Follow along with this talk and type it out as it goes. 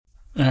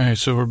All right,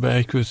 so we're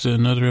back with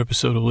another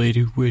episode of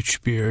Lady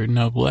Witchbeard.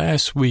 Now,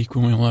 last week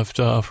when we left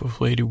off with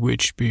Lady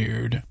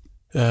Witchbeard,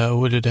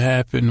 what had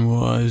happened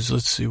was,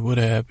 let's see what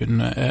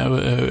happened. I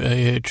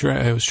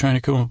was trying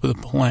to come up with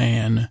a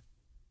plan,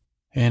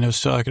 and I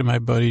was talking to my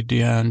buddy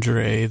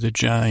Andre the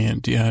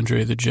Giant, I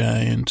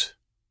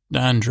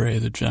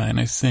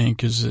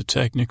think is the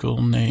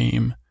technical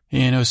name.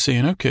 And I was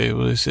saying, okay,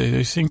 well,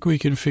 I think we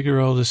can figure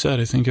all this out.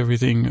 I think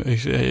everything,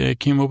 I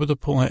came up with a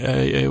plan.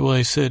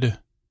 I said,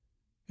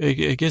 I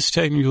guess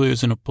technically it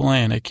wasn't a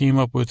plan. I came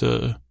up with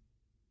a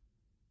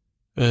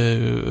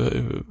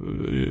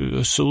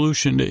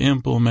solution to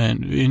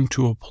implement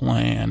into a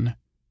plan,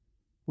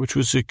 which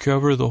was to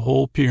cover the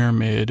whole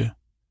pyramid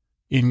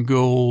in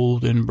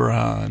gold and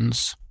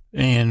bronze.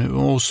 And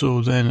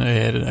also then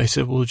I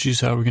said, well, geez,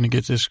 how are we going to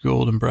get this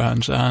gold and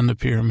bronze on the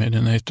pyramid?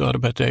 And I thought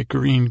about that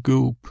green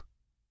goop.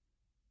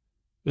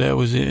 That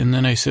was it. And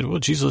then I said, well,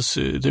 geez,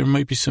 there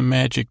might be some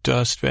magic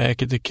dust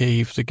back at the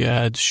cave. The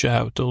gods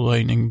shot the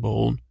lightning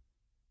bolt.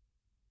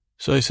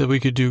 So I said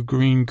we could do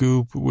green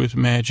goop with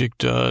magic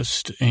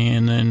dust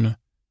and then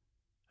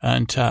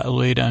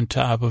laid on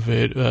top of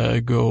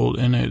it gold.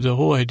 And the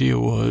whole idea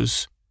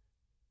was,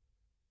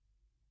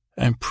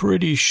 I'm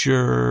pretty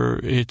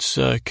sure it's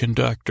a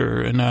conductor.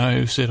 And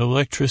I said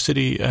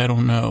electricity, I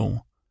don't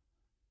know.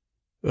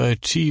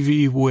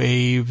 TV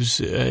waves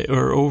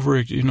or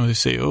over, they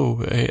say,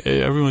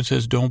 everyone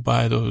says don't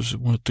buy those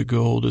with the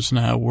gold. It's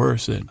not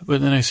worth it.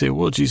 But then I say,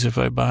 well, geez, if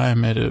I buy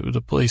them at the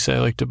place I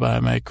like to buy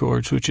my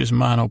cords, which is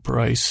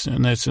Monoprice,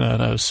 and that's not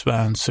a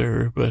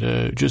sponsor,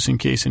 but just in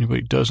case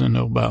anybody doesn't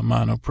know about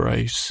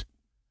Monoprice,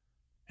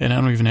 and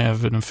I don't even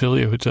have an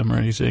affiliate with them or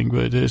anything,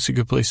 but it's a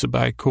good place to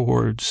buy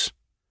cords.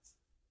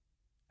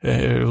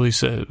 At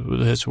least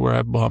that's where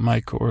I bought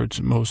my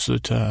cords most of the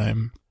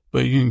time.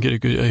 But you can get a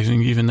good, I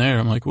think even there,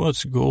 I'm like, well,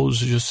 it's gold is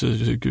just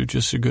a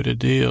good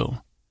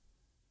deal.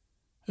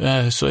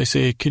 So I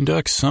say it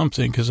conducts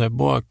something because I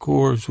bought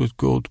cords with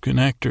gold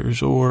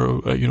connectors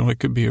or, it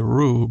could be a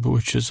rube,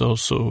 which is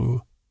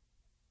also,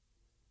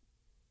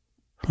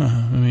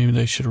 maybe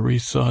they should have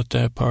rethought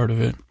that part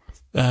of it.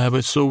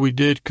 But we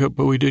did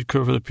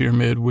cover the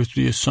pyramid with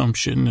the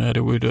assumption that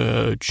it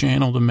would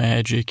channel the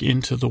magic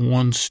into the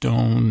one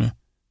stone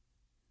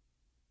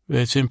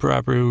that's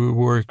improperly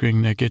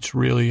working, that gets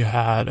really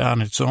hot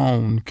on its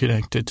own,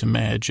 connected to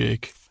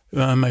magic.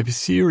 My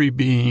theory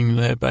being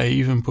that by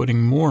even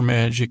putting more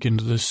magic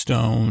into the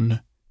stone,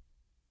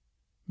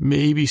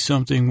 maybe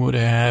something would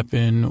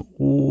happen,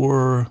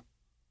 or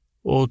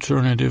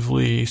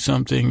alternatively,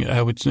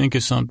 I would think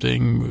of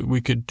something we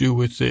could do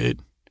with it.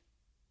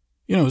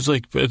 It's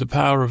like the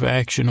power of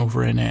action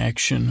over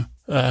inaction.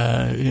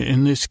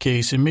 In this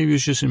case, and maybe it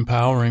was just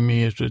empowering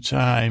me at the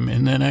time.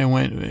 And then I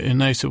went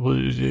and I said, well,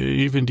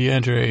 even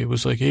DeAndre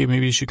was like, hey,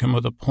 maybe you should come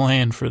up with a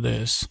plan for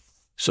this.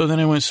 So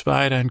then I went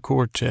spied on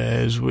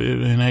Cortez,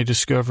 and I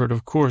discovered,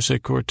 of course,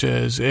 that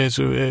Cortez, as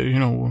I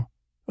don't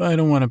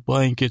want a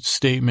blanket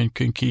statement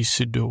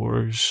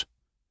conquistadors.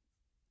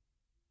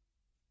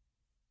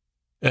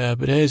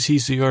 But as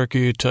he's the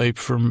archetype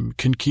from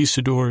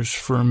conquistadors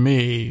for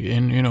me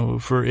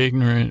and, for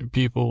ignorant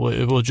people,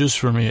 well, just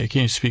for me, I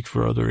can't speak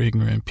for other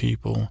ignorant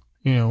people,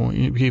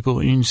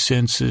 people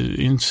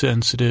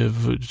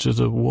insensitive to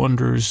the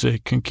wonders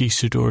that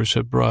conquistadors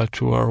have brought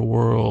to our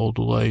world,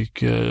 like,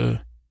 the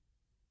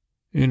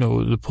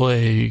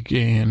plague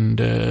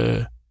and,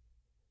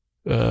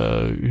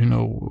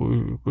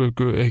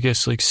 I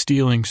guess like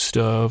stealing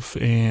stuff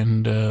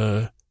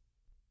and,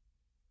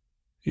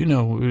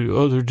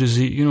 other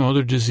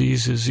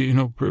diseases,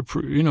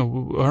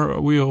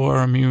 we owe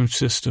our immune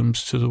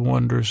systems to the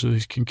wonders of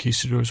these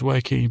conquistadors.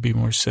 Why can't you be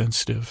more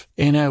sensitive?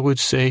 And I would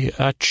say,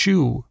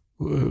 achoo,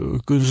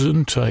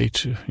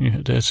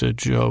 Gesundheit. That's a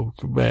joke,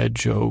 bad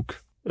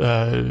joke.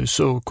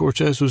 So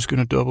Cortez was going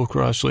to double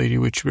cross Lady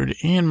Witchbeard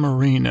and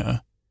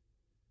Marina.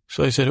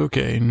 So I said,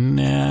 okay,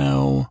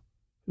 now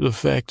the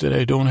fact that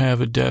I don't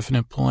have a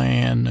definite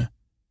plan,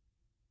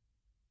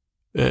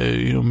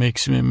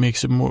 makes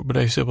it more, but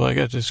I said, well, I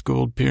got this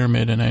gold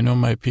pyramid and I know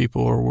my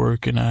people are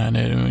working on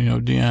it.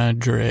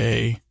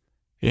 DeAndre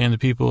and the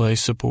people I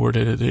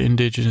supported, the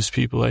indigenous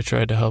people I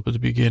tried to help at the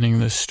beginning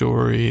of the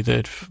story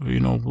that,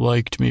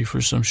 liked me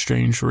for some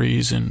strange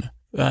reason.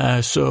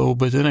 But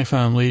then I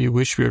found Lady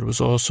Witchbeard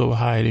was also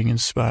hiding and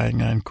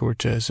spying on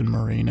Cortez and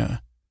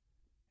Marina.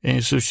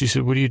 And so she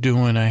said, what are you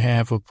doing? I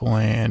have a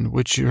plan,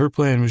 which her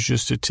plan was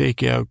just to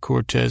take out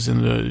Cortez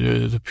and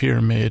the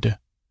pyramid,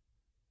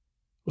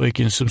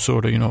 like in some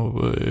sort of,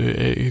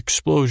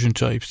 explosion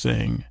type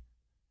thing.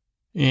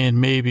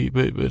 And maybe,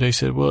 but I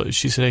said, well,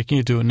 she said, I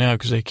can't do it now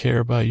because I care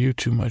about you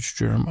too much,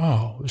 Germ.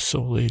 Oh,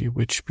 so Lady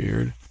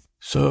Witchbeard.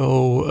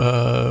 So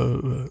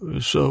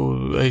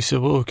I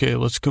said, well, okay,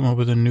 let's come up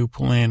with a new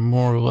plan,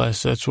 more or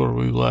less. That's where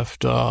we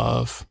left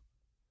off.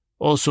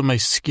 Also, my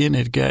skin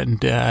had gotten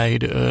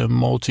dyed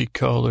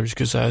multicolors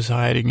because I was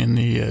hiding in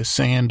the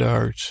sand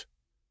arts.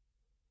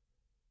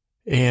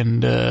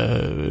 And,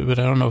 but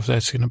I don't know if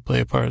that's going to play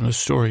a part in the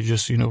story.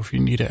 Just, if you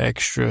need an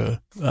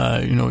extra,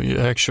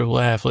 extra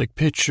laugh, like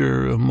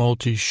picture a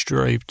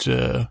multi-striped,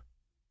 kind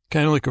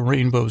of like a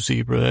rainbow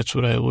zebra. That's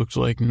what I looked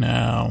like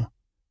now.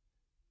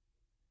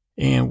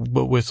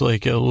 But with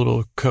like a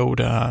little coat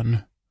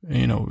on,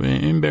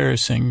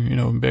 embarrassing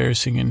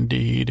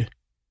indeed.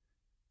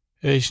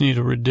 I just need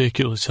a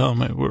ridiculous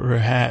helmet or a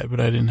hat, but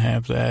I didn't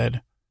have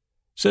that.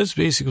 So that's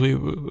basically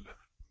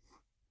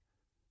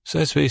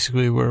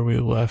where we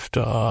left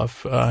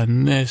off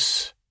on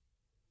this.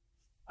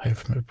 I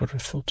have my butter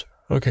filter.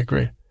 Okay,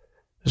 great.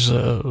 There's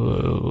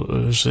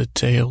the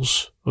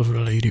Tales of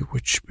Lady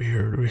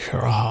Witchbeard.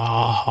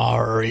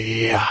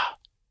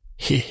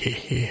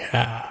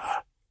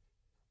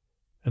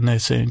 And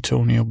that's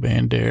Antonio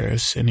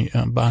Banderas. And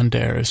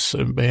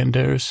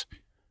Banderas.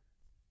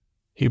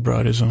 He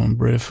brought his own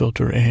Brita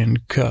filter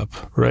and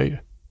cup, right?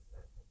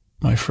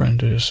 My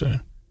friend is, so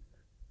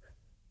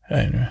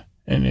I'm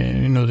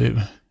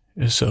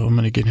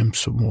going to get him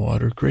some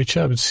water. Great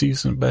job. It's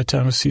season. By the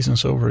time the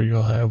season's over,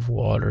 you'll have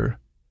water.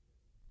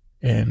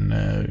 And,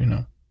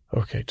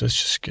 okay,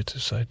 let's just get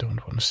this. I don't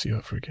want to see you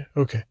forget.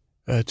 Okay.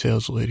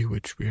 Tales of Lady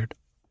Witchbeard.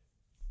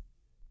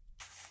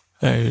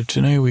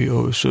 Tonight we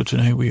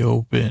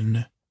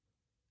open.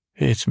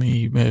 It's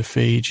me,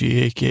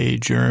 Fagey, a.k.a.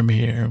 Germ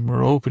here, and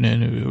we're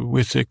opening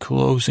with the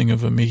closing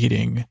of a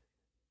meeting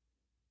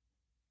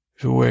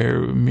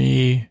where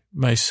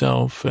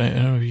myself, I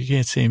don't know if you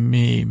can't say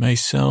me,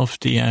 myself,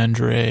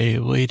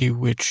 DeAndre, Lady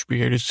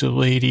Witchbeard, it's a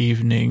late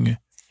evening,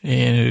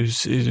 and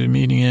the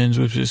meeting ends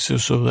with this,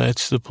 so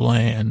that's the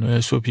plan.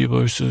 That's what people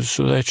are,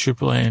 so that's your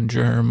plan,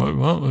 Germ.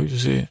 Well,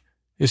 they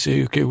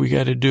say, okay, we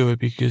got to do it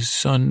because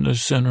the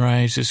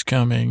sunrise is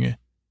coming.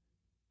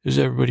 Does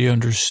everybody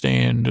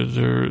understand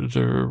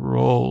their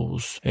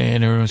roles?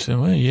 And everyone said,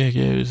 well, yeah.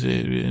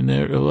 And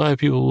a lot of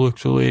people look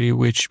to Lady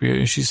Witchbeard,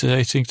 and she said,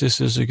 I think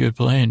this is a good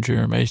plan,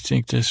 Germ. I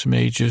think this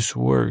may just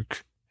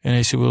work. And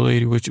I said, well,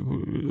 Lady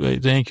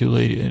Witchbeard, thank you,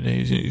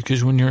 Lady.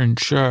 Because when you're in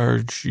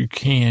charge, you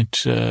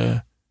can't, be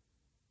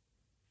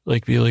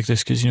like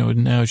this, because,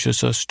 now it's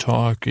just us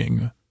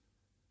talking.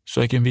 So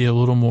I can be a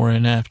little more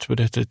inept, but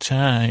at the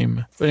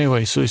time. But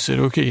anyway, so he said,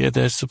 okay, yeah,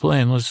 that's the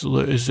plan. Is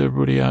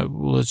everybody out?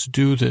 Let's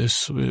do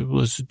this.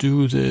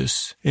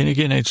 And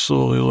again, I'd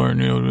slowly learn,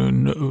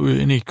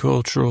 any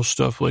cultural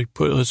stuff,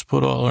 let's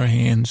put all our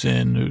hands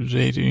in.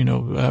 They,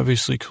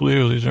 obviously,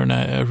 clearly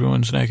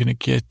everyone's not going to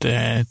get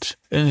that.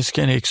 And it's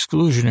kind of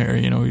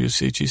exclusionary, you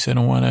say, geez, I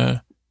don't want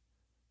to.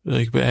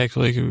 Act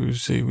like she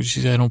said, we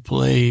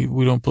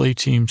don't play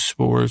team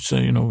sports.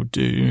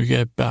 You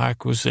got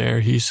Bach was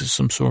there. He's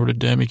some sort of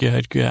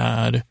demigod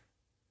god.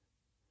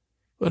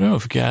 I don't know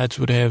if gods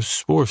would have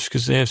sports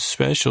because they have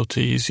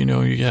specialties.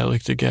 You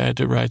got the guy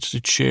that rides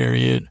the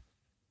chariot.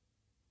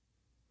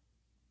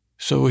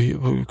 So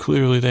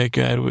clearly that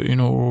guy,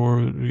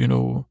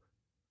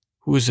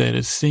 who was that?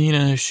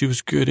 Athena? She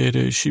was good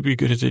at she'd be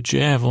good at the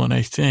javelin,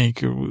 I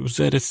think. Or was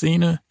that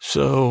Athena?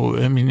 So,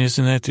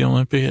 isn't that the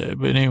Olympic?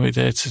 But anyway,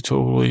 that's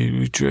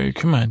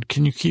come on.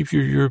 Can you keep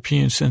your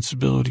European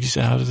sensibilities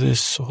out of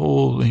this?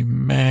 Holy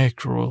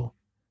mackerel.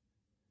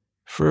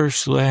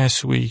 First,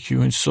 last week,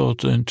 you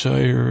insult the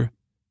entire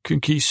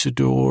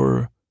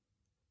conquistador.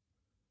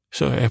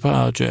 So I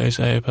apologize.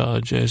 I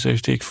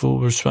take full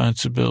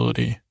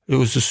responsibility. It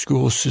was the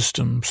school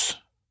systems,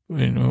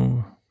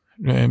 No,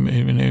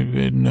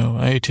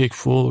 I take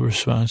full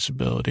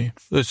responsibility.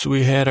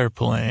 We had our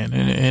plan,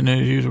 and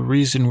the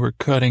reason we're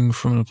cutting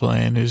from the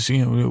plan is,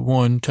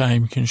 one,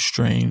 time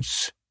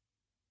constraints.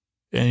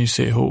 And you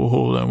say,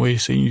 hold on, wait a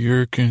second,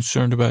 you're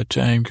concerned about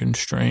time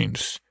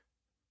constraints.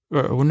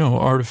 No,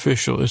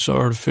 artificial. It's an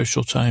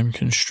artificial time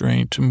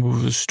constraint to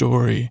move the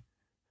story.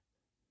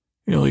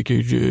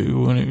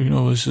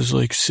 This is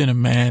like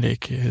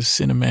cinematic. It's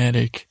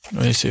cinematic.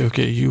 I say,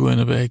 okay, you in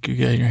the back, you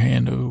got your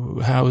hand.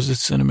 How is it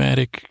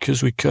cinematic?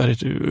 Because we cut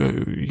it.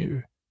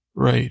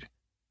 Right.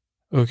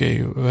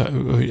 Okay,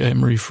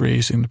 I'm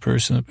rephrasing the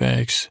person in the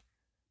back's.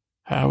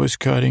 How is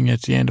cutting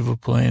at the end of a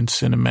plan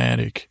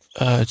cinematic?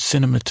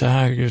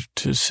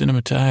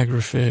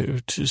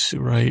 Cinematography,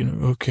 right.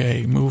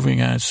 Okay,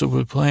 moving on. So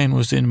the plan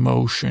was in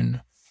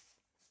motion.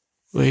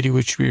 Lady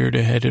Witchbeard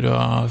headed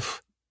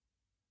off.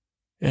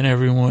 And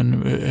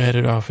everyone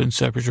headed off in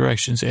separate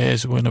directions,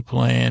 as when a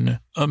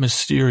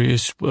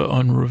mysterious,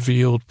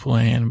 unrevealed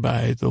plan,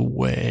 by the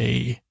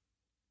way.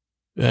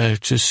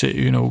 To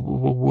say,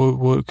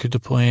 what could the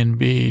plan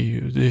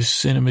be? This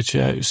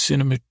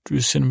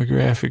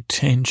cinematographic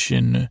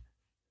tension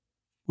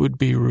would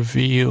be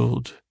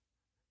revealed.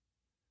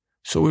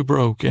 So we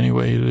broke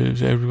anyway.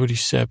 Everybody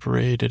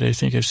separated. I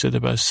think I've said that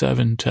about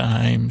 7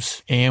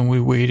 times. And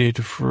we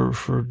waited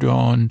for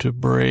dawn to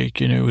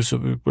break, and it was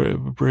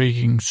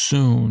breaking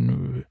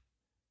soon.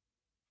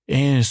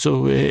 And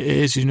so,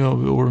 as you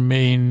know, or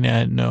may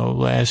not know,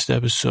 last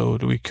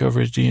episode we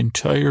covered the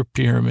entire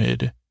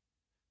pyramid.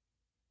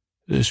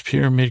 This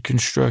pyramid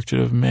constructed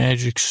of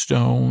magic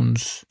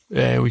stones.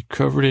 We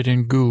covered it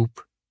in goop.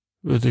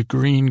 the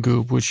green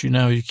goop, which you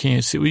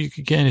can't see. Well, you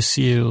can kind of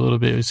see it a little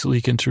bit. It's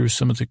leaking through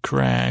some of the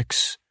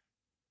cracks.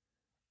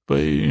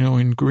 But,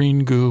 in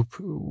green goop,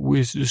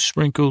 with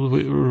sprinkled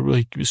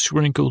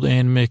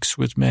and mixed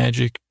with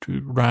magic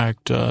rock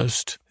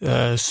dust,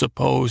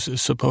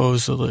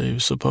 supposedly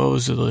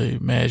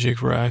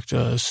magic rock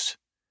dust.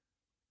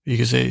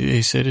 Because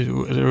they said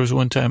there was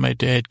one time my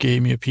dad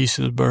gave me a piece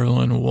of the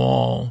Berlin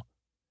Wall.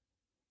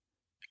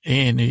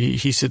 And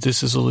he said,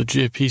 this is a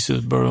legit piece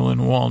of the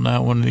Berlin Wall,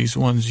 not one of these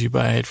ones you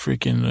buy at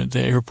freaking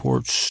the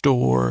airport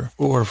store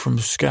or from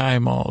Sky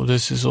Mall.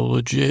 This is a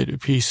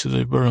legit piece of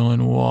the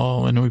Berlin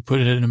Wall. And we put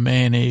it in a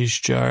mayonnaise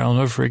jar. I'll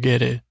never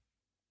forget it.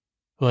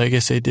 Well, I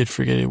guess I did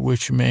forget it,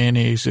 which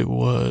mayonnaise it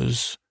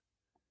was.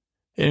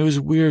 And it was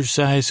a weird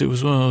size. It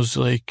was one of those,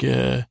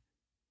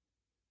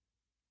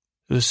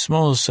 the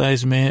smallest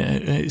size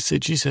I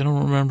said, geez, I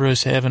don't remember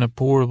us having a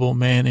portable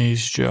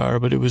mayonnaise jar,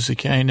 but it was the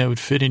kind that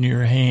would fit in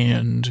your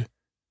hand.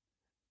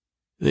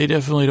 They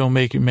definitely don't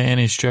make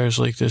mayonnaise jars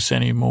like this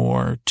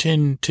anymore.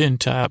 Tin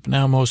top.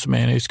 Now most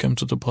mayonnaise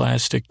comes with a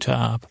plastic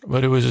top,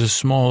 but it was a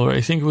smaller,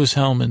 I think it was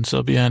Hellmann's.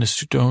 I'll be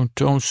honest.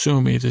 Don't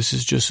sue me. This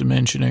is just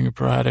mentioning a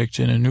product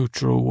in a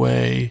neutral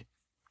way.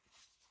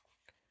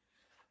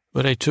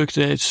 But I took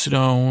that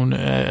stone,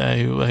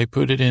 I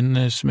put it in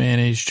this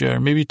mayonnaise jar.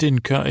 Maybe it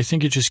didn't come, I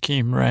think it just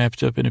came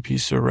wrapped up in a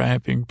piece of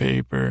wrapping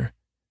paper.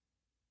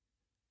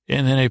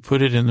 And then I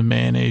put it in the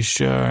mayonnaise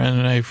jar, and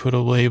then I put a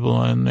label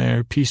on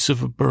there, piece of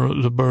the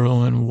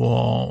Berlin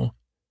Wall.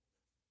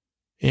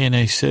 And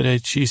I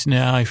said, geez,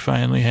 now I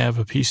finally have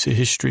a piece of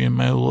history in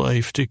my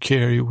life to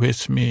carry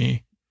with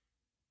me.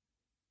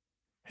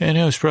 And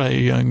I was probably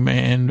a young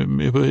man,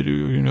 but,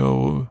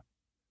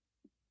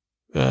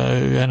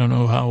 I don't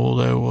know how old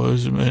I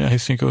was. I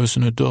think I was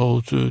an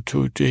adult,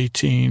 to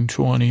 18,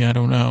 20, I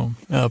don't know.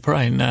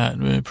 Probably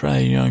not,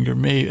 probably younger,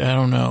 maybe, I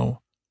don't know.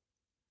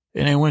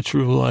 And I went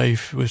through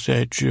life with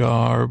that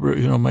jar.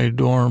 My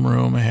dorm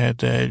room, I had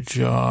that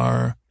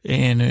jar.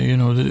 And,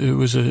 it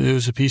was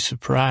a piece of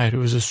pride. It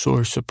was a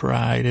source of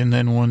pride. And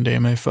then one day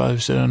my father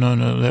said, oh,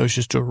 no, that was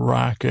just a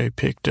rock I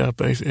picked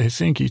up. I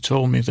think he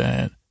told me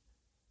that.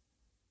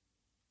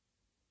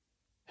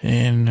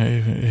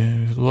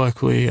 And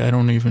luckily, I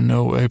don't even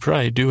know. I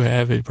probably do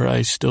have it,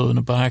 probably still in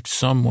a box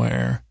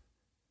somewhere.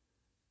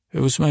 It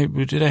was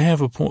did I have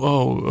a point?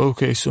 Oh,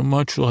 okay. So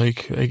much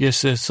like, I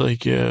guess that's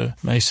like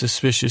my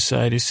suspicious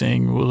side is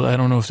saying, well, I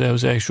don't know if that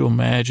was actual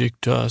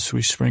magic dust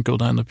we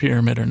sprinkled on the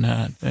pyramid or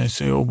not. And I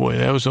say, oh boy,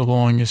 that was a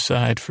long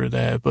aside for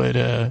that. But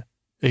I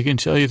can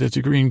tell you that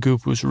the green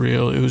goop was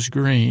real. It was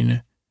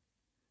green.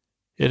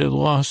 It had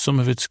lost some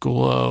of its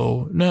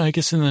glow. No, I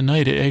guess in the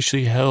night it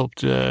actually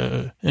helped,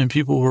 and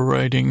people were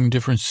writing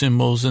different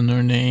symbols in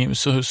their names,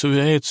 so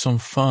they had some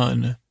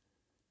fun.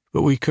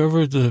 But we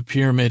covered the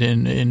pyramid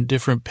in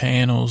different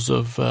panels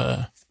of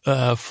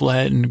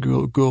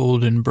flattened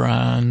gold and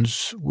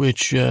bronze,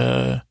 which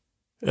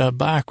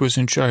Bach was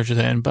in charge of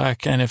that, and Bach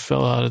kind of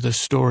fell out of the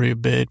story a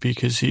bit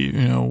because he,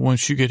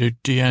 once you get a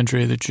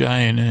DeAndre the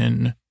Giant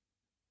in,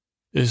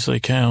 it's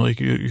like kind of like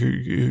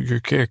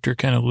your character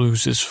kind of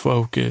loses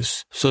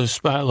focus. So the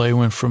spotlight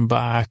went from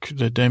Bach,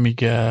 the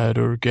demigod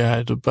or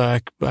god,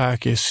 the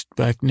Bacchus,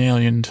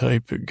 Bacchanalian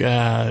type of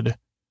god,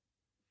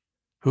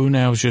 who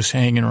now is just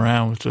hanging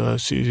around with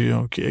us,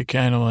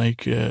 kind of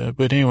like,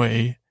 but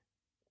anyway,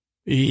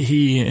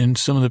 he and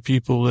some of the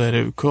people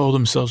that call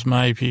themselves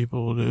my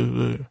people,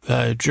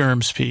 the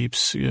Germs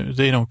peeps,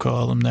 they don't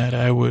call them that.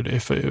 I would,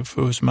 if it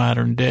was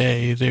modern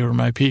day, they were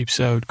my peeps,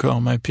 I would call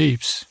my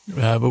peeps.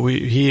 But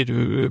he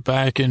had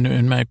back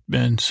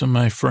and some of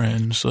my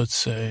friends, let's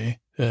say,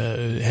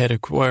 had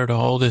acquired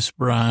all this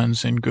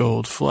bronze and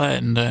gold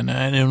flattened. And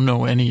I don't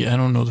know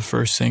the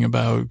first thing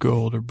about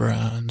gold or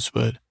bronze,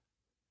 but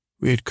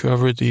we had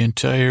covered the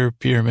entire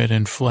pyramid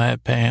in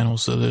flat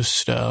panels of this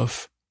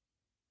stuff.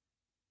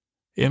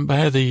 And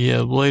by the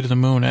light of the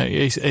moon,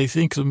 I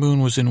think the moon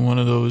was in one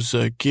of those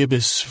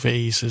gibbous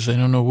phases. I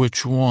don't know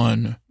which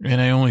one. And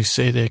I only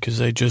say that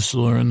because I just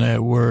learned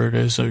that word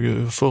as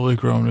a fully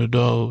grown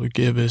adult,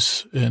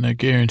 gibbous. And I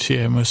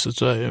guarantee I must have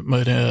thought it,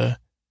 but I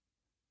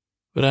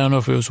don't know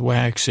if it was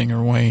waxing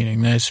or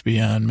waning. That's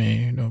beyond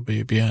me.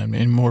 Beyond me.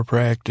 And more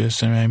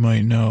practice, and I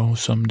might know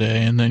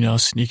someday. And then I'll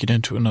sneak it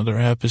into another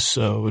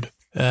episode.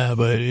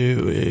 But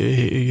it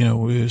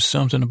was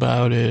something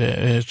about it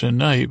at the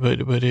night, but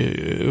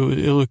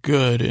it looked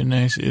good and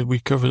nice. We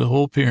covered the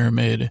whole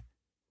pyramid,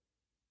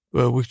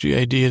 with the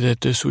idea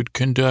that this would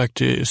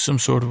conduct some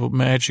sort of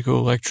magical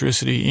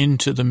electricity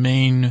into the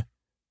main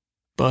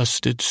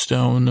busted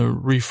stone, the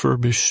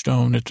refurbished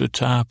stone at the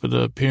top of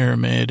the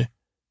pyramid,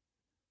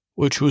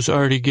 which was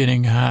already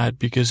getting hot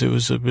because it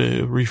was a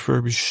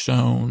refurbished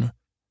stone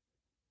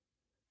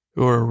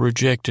or a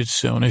rejected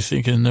stone, I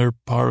think in their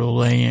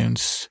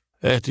parlance.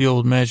 At the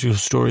old magical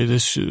story,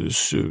 this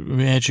is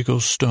magical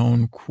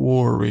stone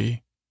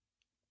quarry.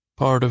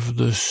 Part of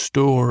the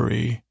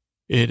story,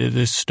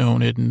 this stone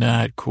had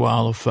not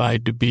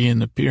qualified to be in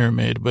the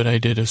pyramid, but I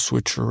did a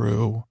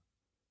switcheroo.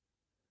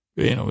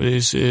 It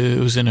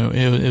was in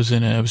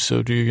an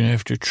episode. You're gonna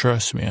have to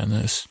trust me on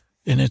this.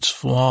 And its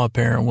flaw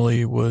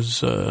apparently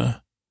was,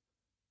 that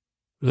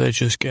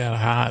just got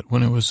hot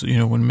when it was,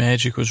 when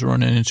magic was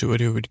running into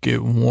it, it would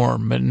get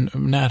warm, but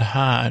not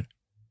hot,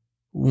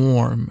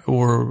 warm,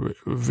 or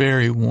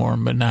very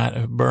warm, but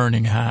not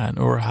burning hot,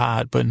 or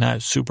hot, but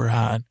not super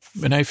hot.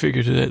 And I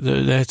figured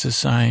that's a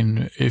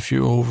sign if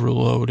you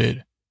overload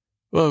it.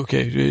 Well,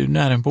 okay,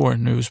 not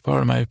important. It was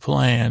part of my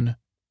plan.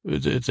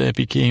 That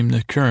became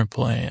the current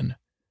plan.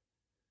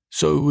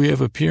 So we have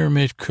a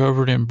pyramid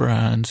covered in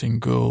bronze and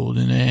gold,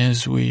 and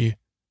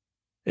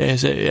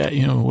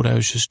what I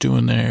was just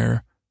doing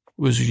there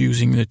was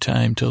using the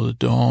time till the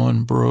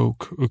dawn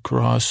broke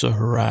across the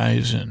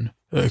horizon.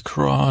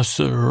 Across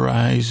the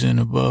horizon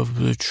above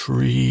the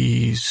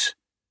trees,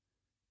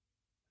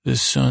 the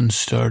sun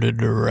started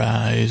to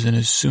rise, and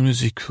as soon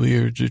as it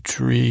cleared the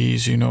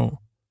trees,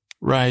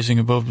 rising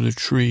above the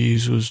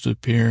trees was the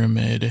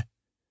pyramid.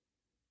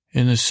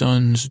 And the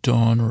sun's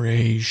dawn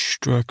rays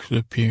struck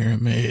the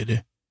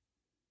pyramid.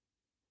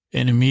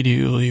 And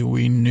immediately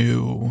we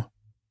knew.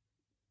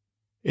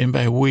 And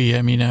by we,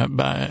 I mean not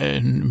by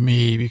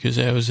me, because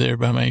I was there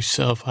by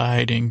myself,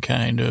 hiding,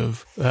 kind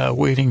of,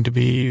 waiting to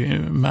be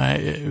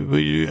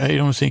I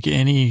don't think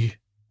any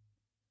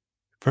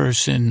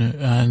person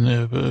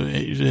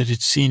that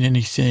had seen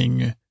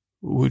anything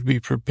would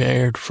be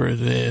prepared for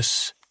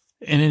this.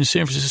 And in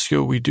San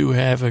Francisco, we do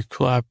have a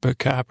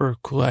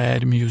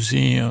copper-clad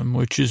museum,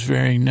 which is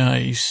very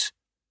nice.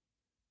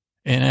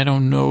 And I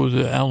don't know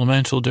the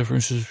elemental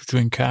differences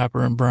between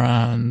copper and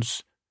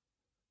bronze,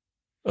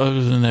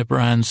 other than that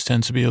bronze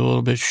tends to be a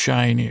little bit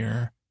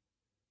shinier.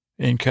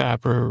 And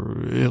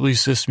copper, at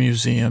least this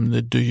museum,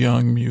 the De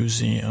Young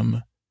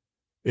Museum,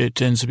 it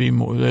tends to be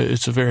more,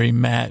 it's a very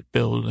matte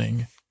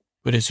building.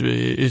 But it's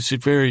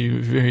very,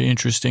 very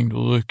interesting to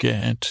look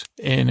at,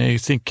 and I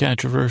think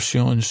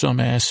controversial in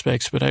some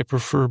aspects, but I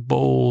prefer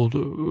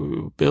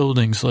bold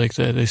buildings like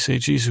that. They say,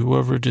 geez,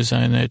 whoever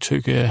designed that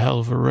took a hell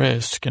of a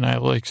risk, and I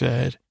like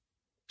that.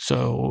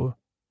 So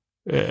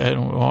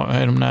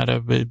I'm not a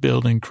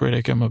building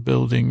critic, I'm a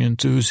building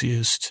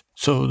enthusiast.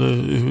 So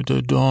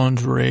the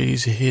dawn's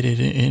rays hit it,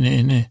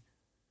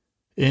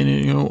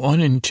 and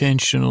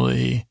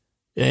unintentionally,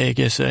 I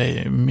guess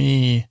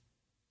me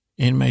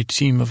and my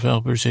team of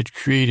helpers had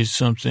created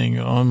something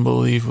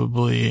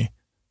unbelievably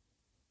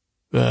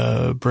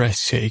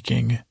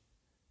breathtaking,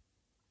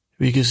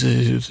 because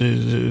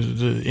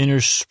the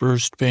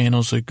interspersed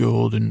panels of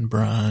gold and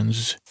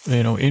bronze,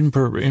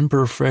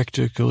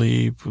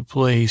 imperfectly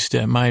placed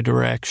at my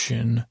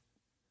direction,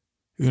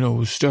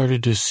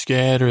 started to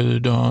scatter the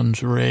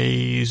dawn's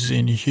rays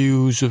in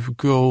hues of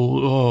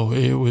gold. Oh,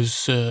 it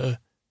was,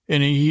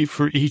 and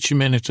for each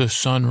minute the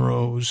sun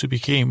rose, it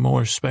became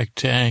more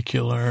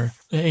spectacular.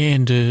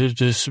 And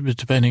just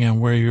depending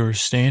on where you were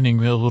standing,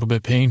 a little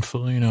bit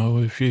painful,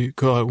 if you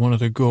caught one of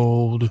the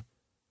gold.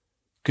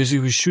 Because he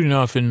was shooting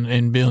off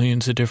in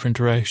billions of different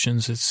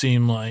directions, it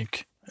seemed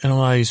like. And a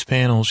lot of these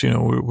panels, we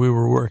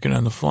were working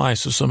on the fly,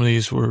 so some of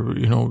these were,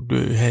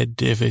 had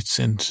divots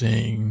and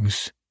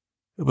things.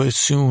 But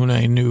soon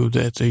I knew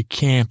that the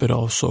camp had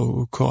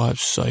also caught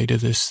sight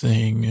of this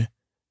thing.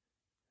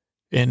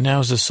 And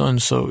now's the sun,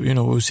 so,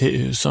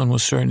 the sun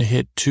was starting to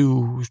hit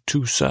two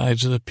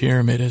sides of the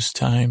pyramid as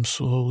time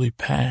slowly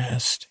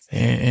passed.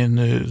 And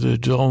the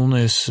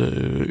dullness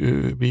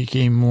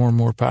became more and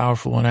more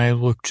powerful. And I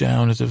looked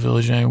down at the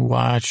village and I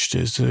watched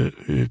as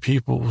the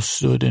people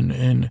stood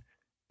in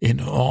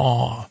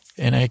awe.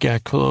 And I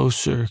got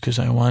closer because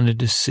I wanted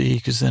to see,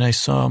 because then I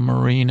saw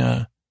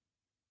Marina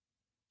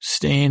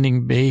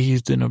standing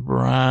bathed in a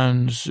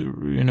bronze,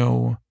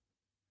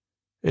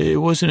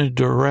 It wasn't a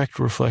direct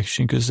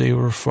reflection because they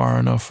were far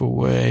enough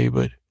away,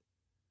 but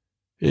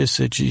it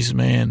said, geez,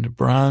 man,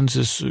 bronze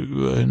is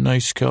a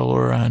nice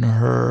color on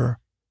her.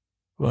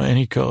 Well,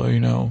 any color,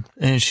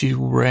 And she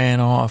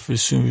ran off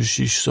as soon as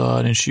she saw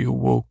it, and she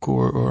awoke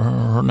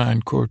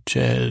Hernan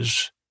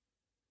Cortez.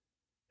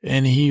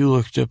 And he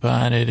looked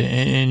upon it,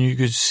 and you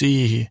could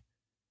see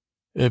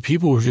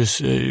people were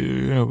just,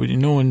 no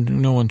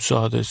one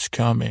saw this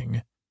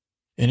coming.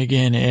 And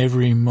again,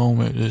 every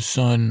moment the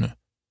sun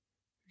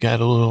got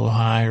a little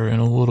higher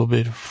and a little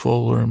bit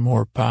fuller and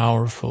more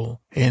powerful.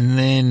 And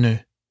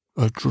then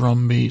a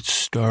drum beat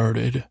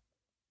started.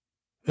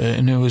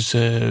 And it was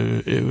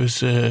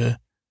a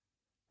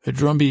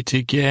drum beat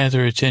to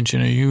gather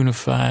attention, a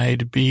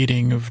unified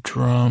beating of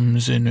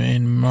drums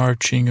and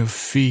marching of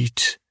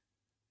feet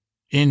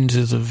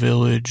into the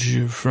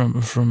village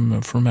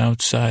from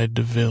outside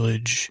the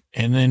village.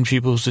 And then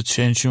people's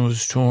attention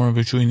was torn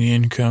between the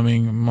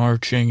incoming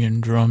marching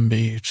and drum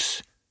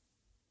beats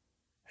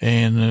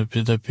and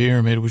the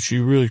pyramid, which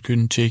you really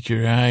couldn't take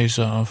your eyes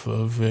off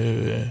of.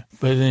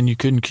 But then you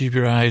couldn't keep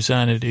your eyes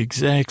on it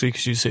exactly,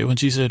 because you say, when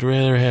she said,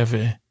 rather have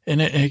it.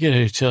 And I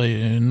gotta tell you,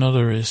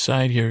 another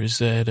aside here is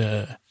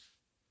that,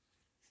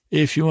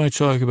 if you want to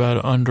talk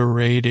about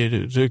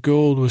underrated, the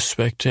gold was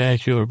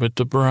spectacular, but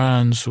the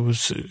bronze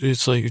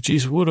it's like,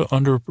 geez, what an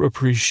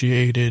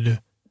underappreciated,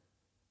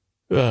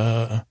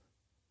 or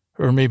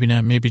maybe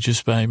not, maybe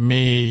just by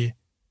me,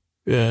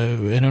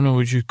 I don't know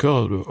what you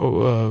call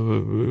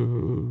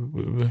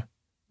it,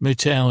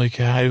 metallic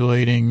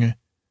highlighting.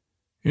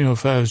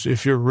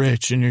 If you're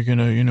rich and you're going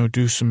to,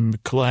 do some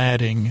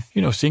cladding,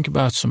 think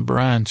about some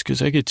bronze.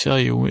 Cause I could tell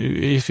you,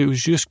 if it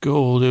was just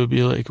gold, it would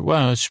be like,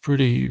 wow, it's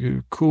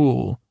pretty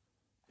cool.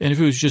 And if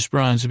it was just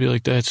bronze, it'd be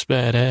like, that's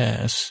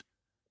badass.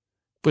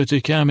 But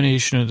the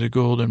combination of the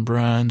gold and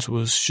bronze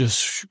was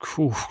just,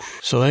 whew.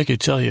 So I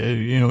could tell you,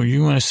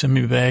 you want to send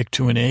me back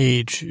to an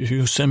age,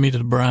 you send me to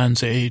the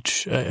Bronze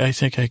Age, I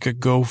think I could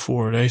go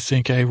for it. I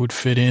think I would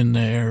fit in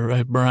there,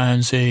 a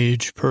Bronze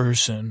Age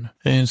person.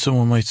 And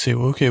someone might say,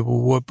 well, okay, well,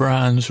 what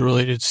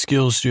bronze-related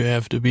skills do you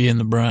have to be in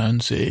the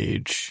Bronze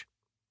Age?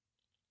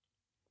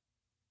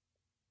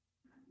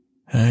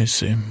 I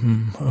see.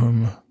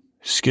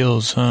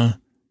 Skills, huh?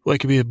 Well, I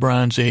could be a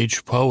Bronze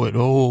Age poet.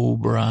 Oh,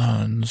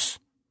 bronze.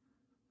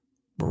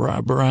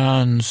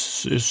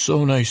 Bronze is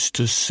so nice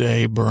to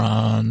say,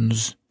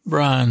 bronze.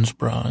 Bronze.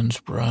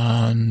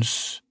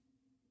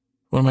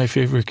 One of my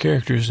favorite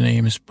characters'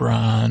 name is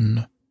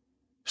Bron.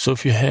 So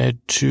if you had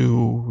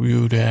two,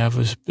 you'd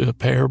have a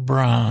pair of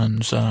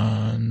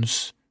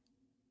bronze-ons.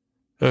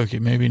 Okay,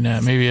 maybe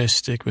not. Maybe I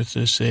stick with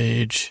this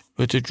age.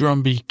 But the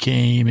drumbeat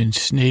came and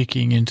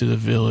snaking into the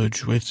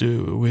village with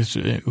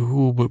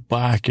who but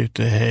Bach at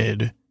the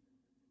head.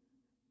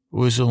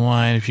 Was a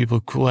line of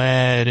people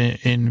clad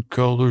in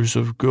colors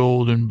of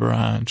gold and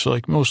bronze,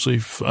 like mostly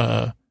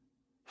feathers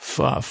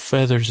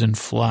and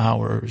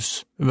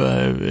flowers.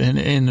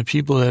 And the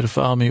people that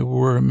followed me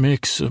were a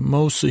mix of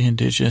mostly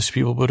indigenous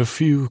people, but a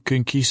few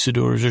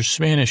conquistadors or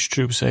Spanish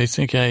troops. I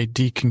think I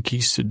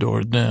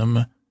deconquistadored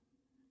them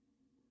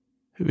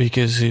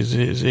because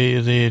they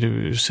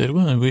had said,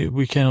 well,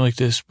 we kind of like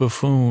this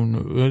buffoon,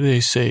 what do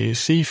they say,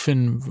 thief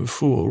and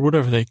fool,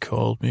 whatever they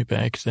called me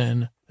back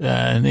then.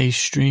 And they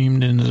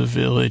streamed into the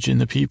village, and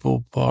the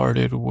people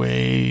parted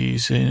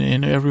ways,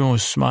 and everyone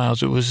was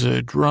smiles. It was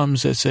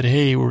drums that said,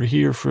 "Hey, we're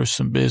here for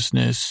some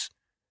business.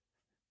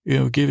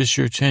 Give us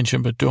your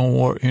attention, but don't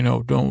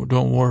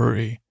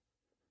worry."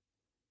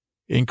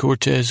 And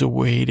Cortez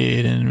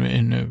awaited,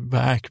 and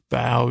Bach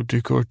bowed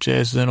to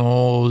Cortez. Then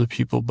all the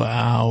people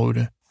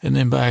bowed, and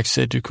then Bach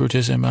said to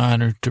Cortez, "I'm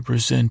honored to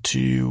present to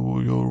you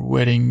your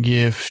wedding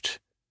gift,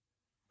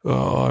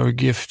 our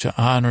gift to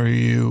honor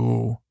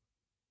you."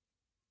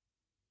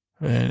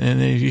 And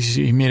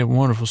he made a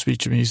wonderful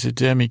speech to me. He's a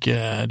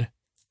demigod.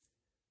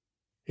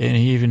 And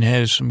he even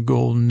had some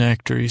golden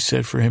nectar, he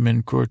said, for him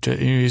and Cortez.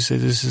 He said,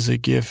 this is a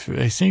gift.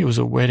 I think it was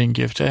a wedding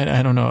gift.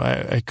 I don't know.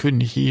 I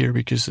couldn't hear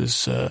because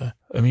this, you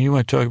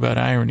want to talk about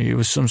irony. It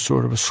was some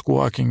sort of a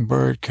squawking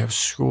bird kept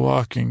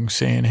squawking,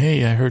 saying,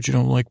 hey, I heard you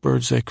don't like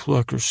birds that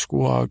cluck or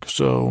squawk.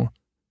 So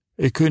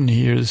I couldn't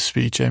hear the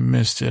speech. I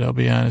missed it, I'll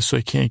be honest. So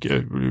I can't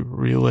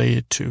relay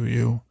it to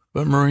you.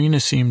 But Marina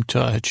seemed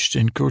touched,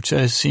 and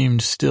Cortez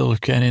seemed still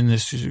kind of in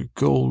this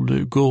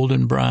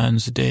golden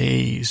bronze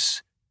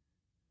days.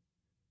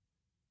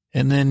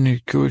 And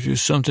then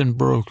something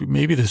broke,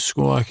 maybe the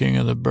squawking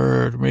of the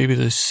bird, maybe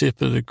the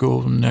sip of the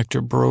golden nectar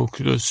broke.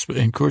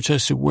 And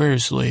Cortez said,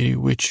 where's Lady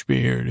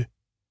Witchbeard?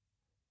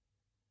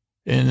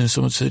 And then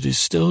someone said, he's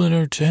still in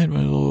her tent,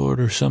 my lord,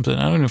 or something.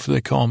 I don't know if they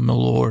call him my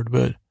lord,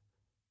 but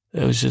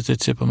that was at the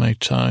tip of my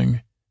tongue.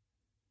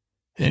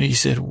 And he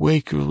said,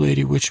 wake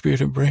Lady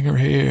Witchbeard and bring her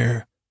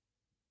here.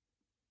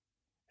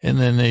 And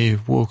then they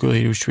woke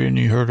Lady Witchbeard, and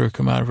you heard her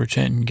come out of her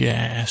tent and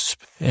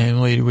gasp.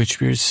 And Lady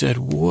Witchbeard said,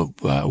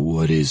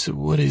 what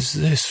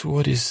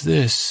is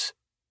this?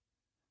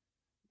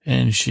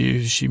 And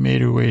she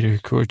made her way to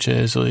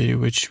Cortez, Lady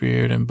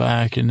Witchbeard, and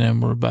Bach and them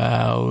were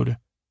bowed.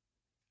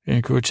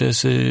 And Cortez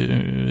said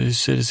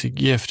it's a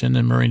gift, and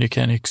then Marina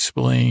kind of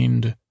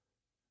explained.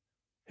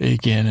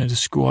 Again, the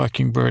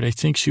squawking bird. I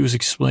think she was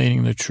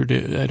explaining the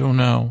tradition. I don't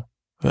know.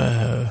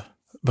 But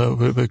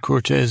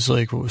Cortez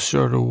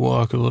started to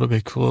walk a little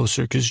bit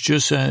closer because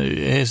just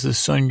as the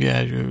sun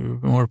got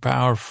more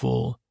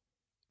powerful,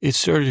 it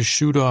started to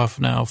shoot off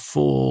now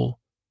full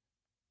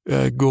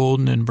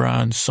golden and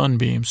bronze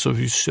sunbeams. So if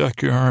you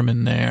stuck your arm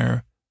in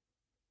there,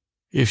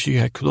 if you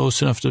got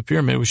close enough to the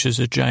pyramid, which is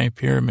a giant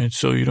pyramid,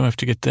 so you don't have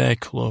to get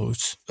that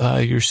close,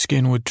 your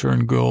skin would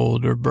turn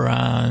gold or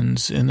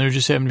bronze. And there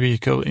just happened to be,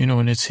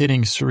 and it's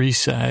hitting 3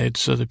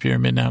 sides of the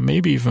pyramid now,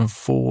 maybe even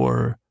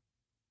 4.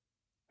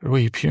 Or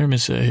wait,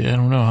 pyramids, I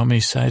don't know. How many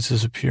sides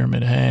does a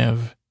pyramid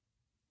have?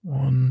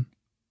 1,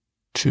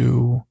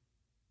 2,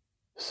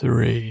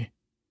 3.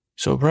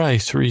 So probably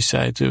 3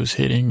 sides it was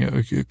hitting.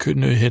 You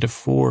couldn't have hit a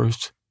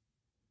 4th,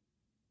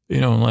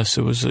 unless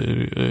it was,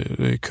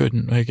 it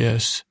couldn't, I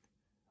guess.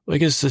 I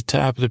guess the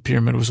top of the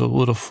pyramid was a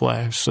little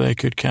flat, so that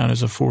could count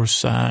as a 4th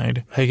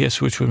side. I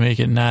guess which would make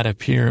it not a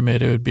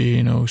pyramid. It would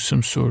be,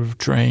 some sort of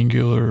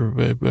triangular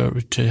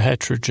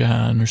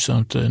tetrahedron or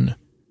something.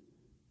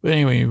 But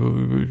anyway,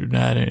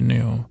 not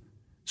in,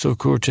 So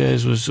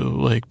Cortez was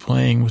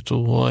playing with the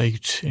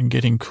light and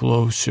getting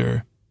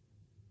closer.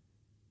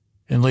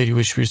 And Lady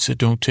Witchbeard said,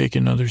 don't take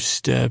another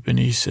step. And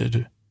she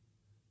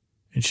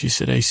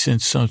said, I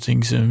sense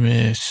something's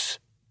amiss.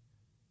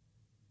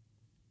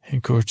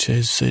 And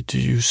Cortez said, "Do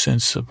you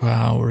sense the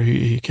power?"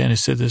 He kind of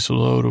said this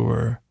low to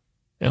her.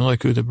 And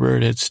luckily the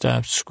bird had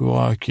stopped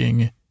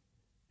squawking.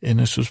 And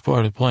this was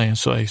part of the plan,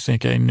 so I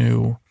think I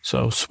knew.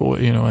 So,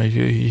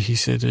 he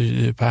said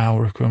the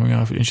power coming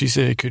off. And she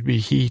said it could be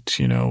heat,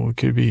 it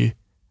could be.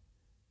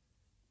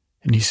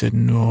 And he said,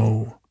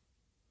 no.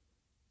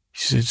 He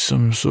said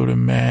some sort of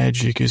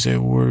magic is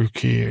at work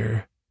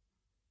here.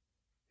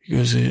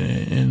 Because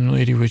in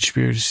Lady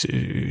Witchbeard,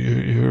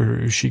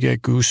 she got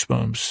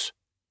goosebumps.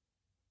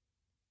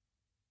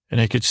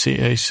 And I could see,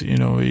 I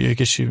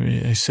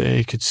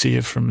could see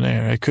it from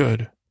there. I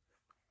could.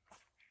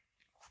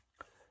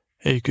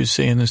 You could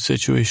say in this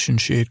situation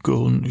she had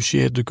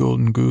the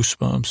golden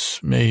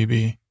goosebumps,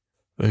 maybe.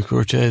 But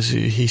Cortez,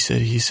 he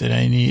said,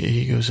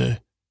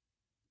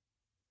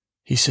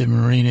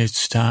 Marina,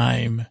 it's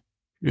time.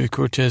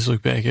 Cortez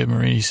looked back at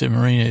Marina, he said,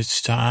 Marina,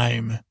 it's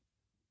time.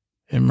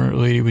 And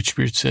Lady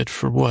Witchbeard said,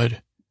 for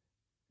what?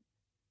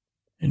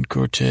 And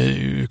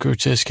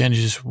Cortez kind of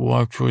just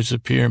walked towards the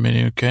pyramid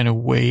and kind of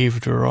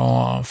waved her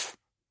off.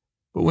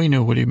 But we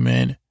knew what he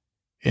meant.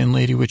 And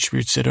Lady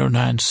Witchbeard said,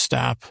 Hernan,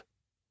 stop.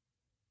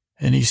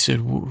 And he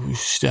said,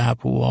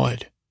 stop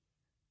what?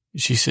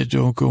 She said,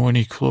 don't go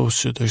any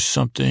closer. There's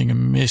something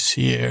amiss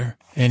here.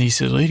 And he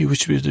said, Lady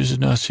Witchbeard, there's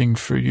nothing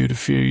for you to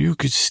fear. You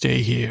could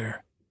stay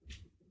here.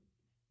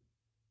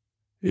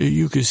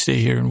 You could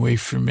stay here and wait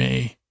for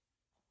me.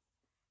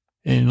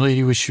 And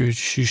Lady Witchbeard,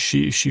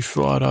 she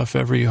fought off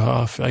every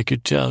huff. I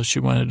could tell she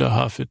wanted to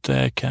huff at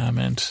that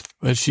comment.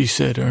 But she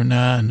said,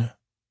 Hernan,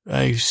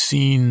 I've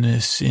seen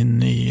this in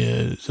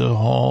the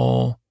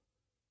hall.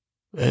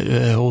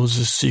 It holds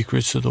the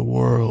secrets of the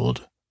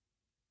world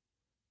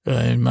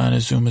in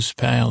Montezuma's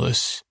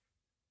palace.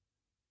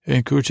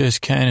 And Cortez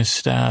kind of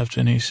stopped,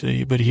 and he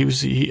said, but he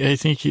was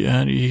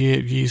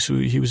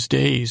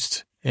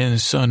dazed, and the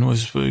sun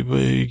was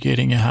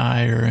getting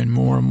higher and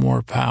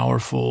more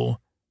powerful.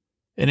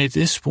 And at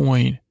this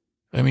point,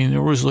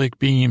 there was like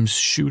beams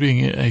shooting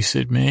it. I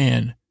said,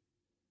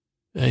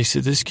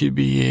 this could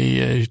be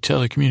a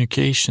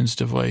telecommunications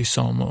device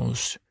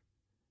almost.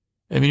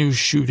 It was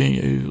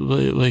shooting,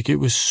 like it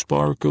was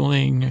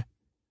sparkling.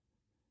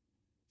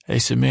 I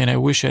said, man, I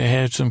wish I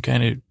had some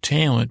kind of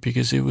talent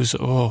because it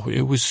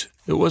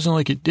wasn't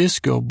like a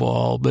disco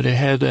ball, but it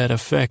had that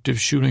effect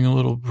of shooting a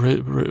little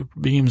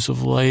beams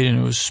of light, and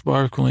it was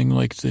sparkling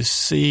like the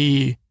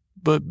sea.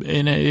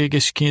 And I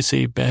guess you can't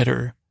say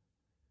better.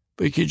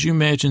 But could you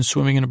imagine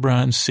swimming in a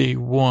bronze sea,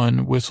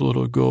 with a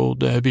little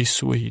gold? That'd be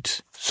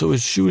sweet. So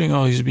it's shooting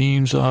all these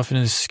beams off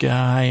into the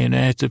sky and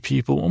at the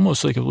people,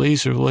 almost like a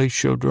laser light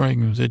show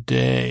during the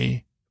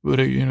day.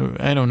 But,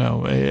 I don't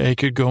know. I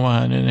could go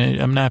on,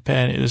 and I'm not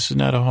patting. This is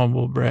not a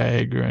humble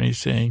brag or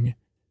anything.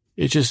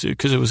 It's just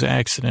because it was an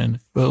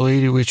accident. But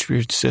Lady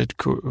Witchbeard said,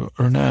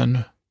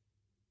 Hernan,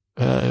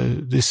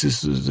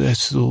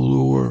 that's the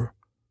lure,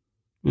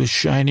 the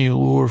shiny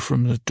lure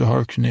from the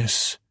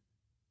darkness.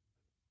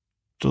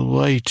 The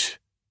light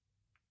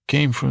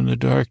came from the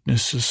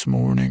darkness this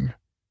morning.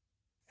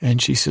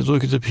 And she said,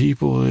 look at the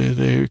people.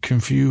 They're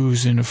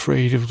confused and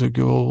afraid of the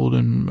gold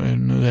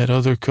and that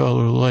other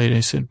color light. I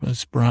said,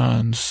 it's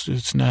bronze.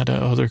 It's not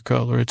that other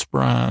color. It's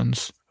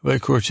bronze.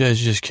 But Cortez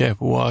just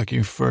kept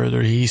walking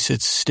further. He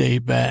said, stay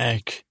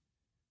back.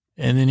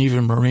 And then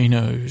even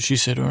Marina, she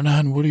said,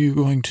 Hernan, what are you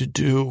going to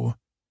do?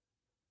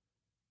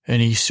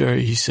 And he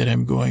said,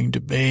 I'm going to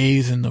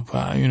bathe in the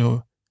pot.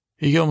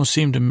 He almost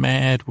seemed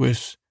mad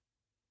with,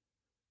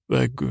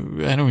 I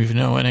don't even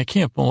know, and I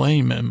can't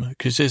blame him,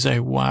 because as I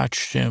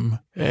watched him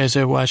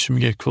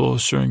get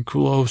closer and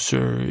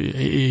closer,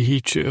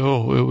 I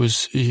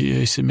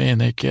said, man,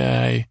 that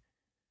guy.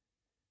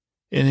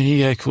 And then he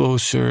got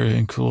closer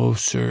and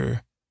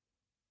closer,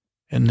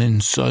 and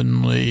then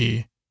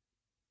suddenly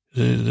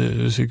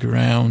the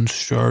ground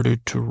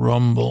started to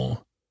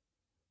rumble.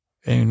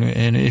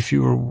 And if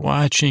you were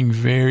watching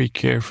very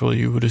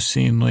carefully, you would have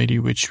seen Lady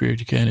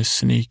Witchbeard kind of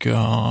sneak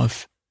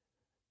off.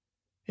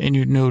 And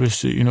you'd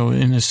notice that, in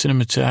the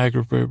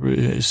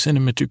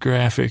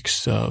cinematographic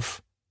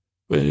stuff,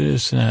 but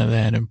it's not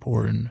that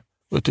important.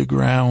 But the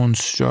ground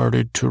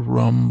started to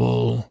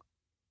rumble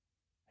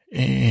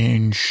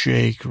and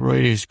shake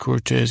right as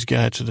Cortez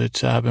got to the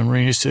top. And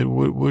Marina said,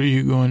 what are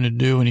you going to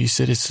do? And he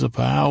said, it's the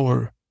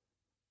power.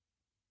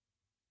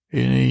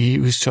 And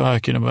he's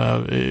talking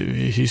about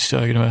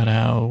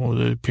how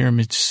the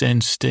pyramid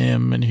sensed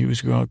him, and he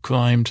was going to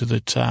climb to the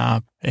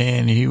top,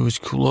 and he was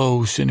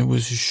close, and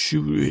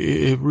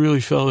it really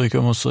felt like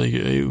almost like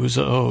it was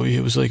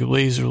like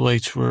laser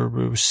lights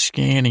were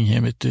scanning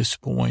him at this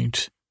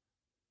point.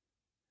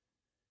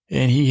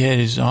 And he had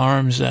his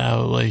arms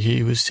out like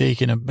he was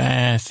taking a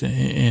bath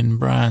in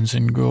bronze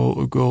and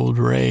gold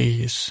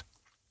rays.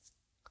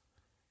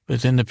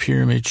 But then the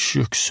pyramid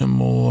shook some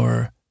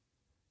more.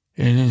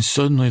 And then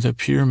suddenly the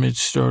pyramid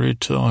started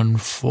to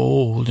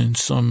unfold in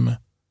some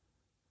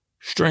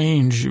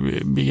strange,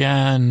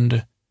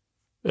 beyond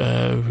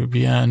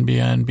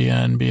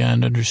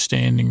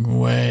understanding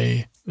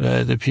way.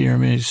 The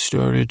pyramid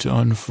started to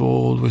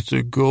unfold with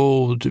the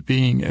gold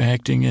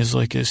acting as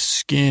like a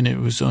skin. It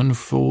was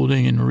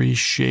unfolding and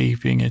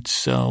reshaping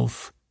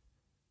itself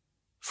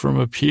from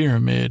a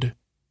pyramid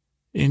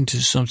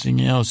into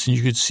something else. And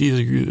you could see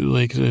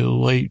the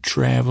light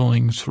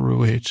traveling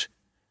through it.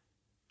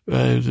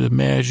 The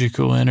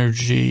magical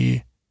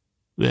energy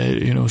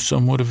that,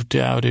 some would have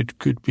doubted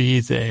could be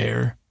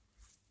there.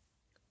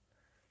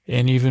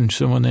 And even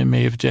someone that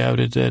may have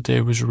doubted that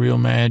there was real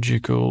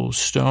magical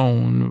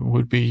stone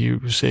would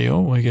say,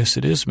 oh, I guess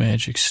it is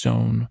magic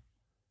stone.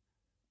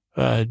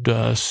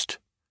 Dust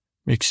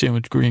mixed in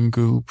with green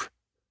goop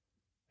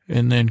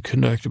and then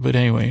conducted. But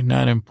anyway,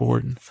 not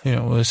important.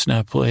 Let's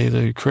not play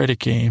the credit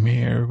game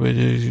here. But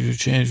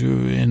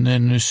and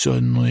then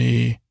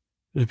suddenly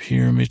the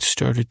pyramid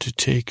started to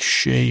take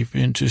shape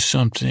into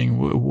something.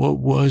 What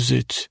was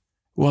it?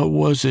 What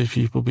was it?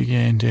 People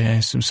began to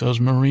ask themselves.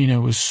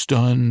 Marina was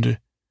stunned.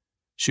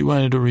 She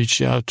wanted to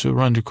reach out to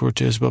run to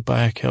Cortez, but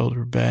Bach held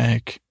her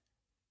back.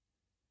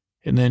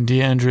 And then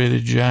DeAndre the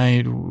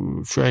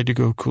giant tried to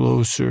go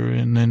closer,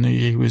 and then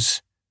he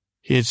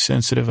had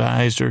sensitive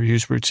eyes, or he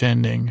was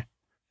pretending.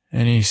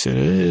 And he said,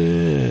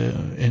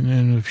 and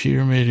then the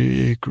pyramid,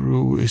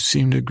 it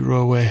seemed to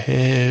grow a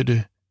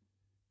head,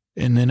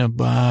 and then a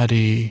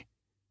body,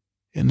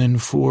 and then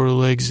 4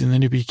 legs, and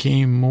then it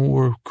became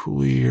more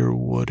clear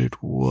what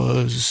it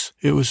was.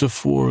 It was a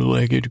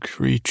 4-legged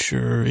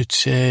creature.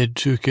 Its head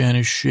took on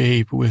a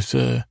shape with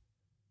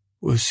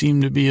what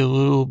seemed to be a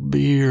little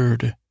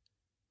beard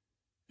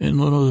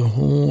and little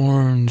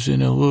horns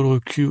and a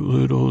little cute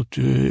little,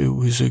 it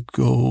was a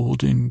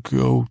golden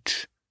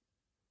goat.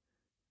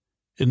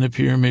 And the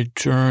pyramid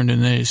turned,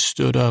 and then it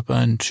stood up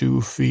on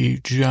 2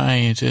 feet,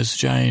 giant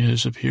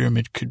as a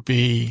pyramid could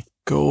be.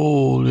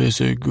 Gold as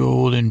a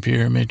golden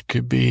pyramid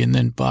could be. And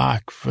then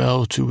Bach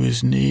fell to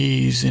his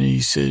knees and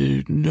he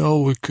said,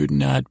 no, it could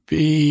not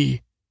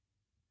be.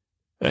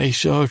 I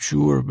thought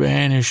you were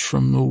banished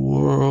from the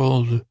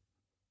world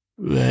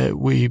that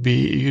we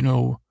be,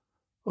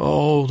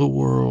 all the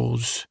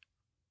worlds.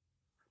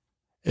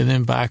 And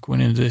then Bach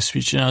went into this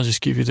speech, and I'll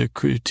just give you the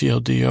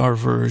TLDR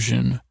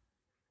version,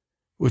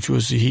 which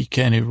was he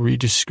kind of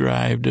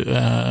redescribed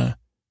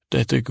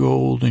that the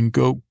golden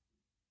goat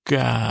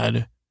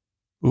god,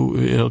 who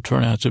it'll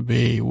turn out to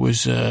be,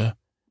 was,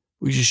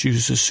 we just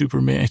used a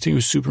Superman, I think it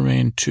was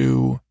Superman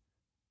 2,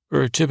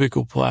 or a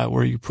typical plot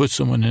where you put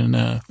someone in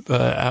a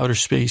outer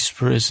space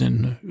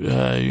prison,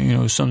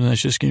 something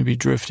that's just going to be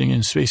drifting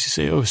in space. You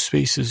say, oh,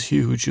 space is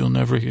huge, you'll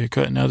never get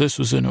cut. Now, this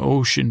was an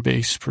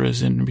ocean-based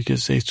prison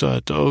because they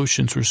thought the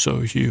oceans were so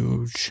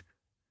huge.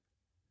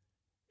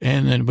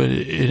 And then, but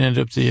it ended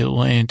up the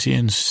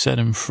Atlanteans set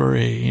him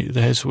free.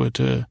 That's what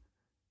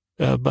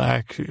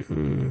Bach...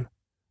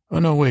 oh,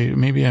 no, wait,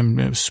 maybe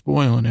I'm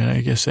spoiling it.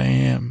 I guess I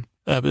am.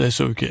 But that's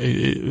okay.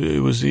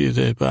 It was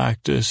the Bach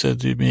said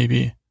that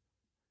maybe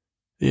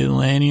the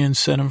Atlanteans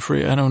set him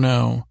free. I don't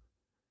know.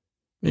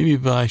 Maybe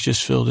Bach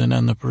just filled in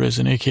on the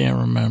prison. I can't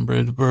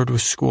remember. The bird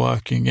was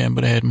squawking again,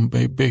 but I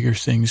had bigger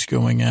things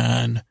going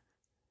on.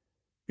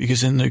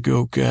 Because then the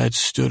goat god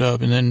stood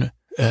up, and then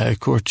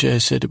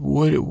Cortez said,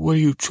 what are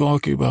you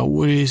talking about?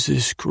 What is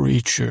this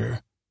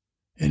creature?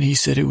 And he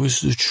said it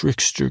was the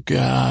trickster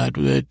god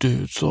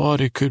that thought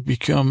it could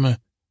become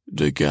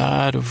the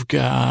god of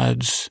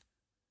gods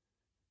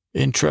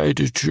and tried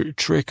to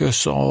trick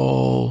us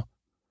all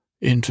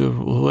into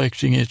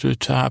electing it the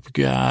top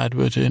god.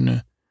 But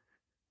then,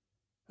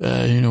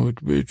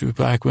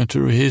 Bach went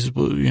through his,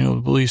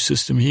 belief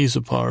system he's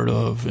a part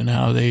of and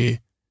how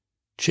they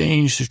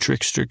changed the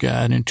trickster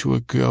god into a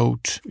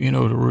goat,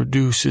 to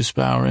reduce his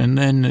power. And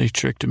then they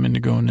tricked him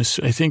into going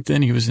to, I think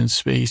then he was in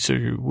space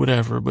or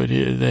whatever, but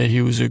that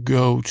he was a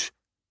goat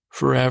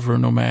forever,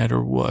 no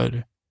matter what.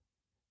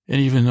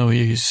 And even though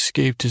he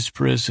escaped his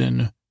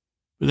prison,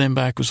 but then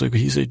Bach was like,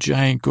 he's a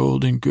giant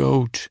golden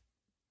goat.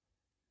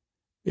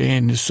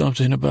 And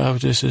something about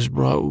this has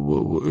brought,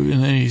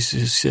 and then he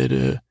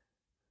said,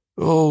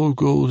 oh,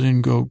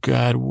 golden goat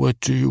God, what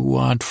do you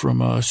want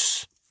from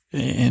us?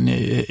 And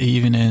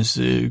even as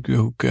the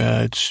goat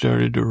god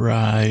started to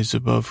rise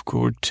above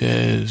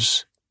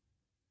Cortez,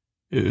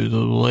 the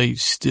light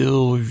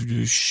still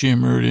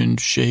shimmered and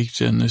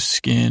shaked on the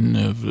skin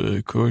of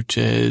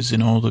Cortez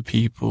and all the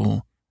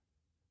people.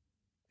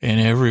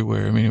 And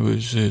everywhere, it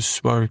was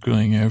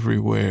sparkling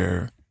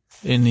everywhere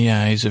in the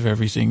eyes of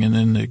everything. And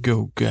then the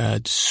goat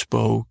god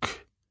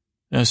spoke.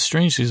 Now,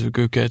 strangely, the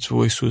goat god's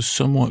voice was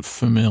somewhat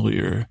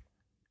familiar.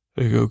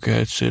 The goat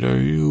god said,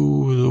 are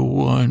you the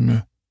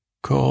one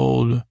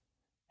called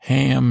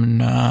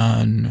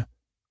Hamnon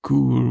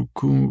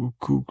Kukuchu?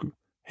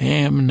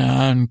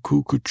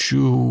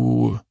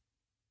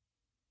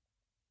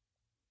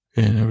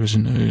 And there was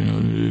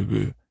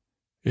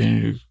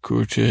and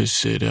Cortez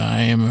said,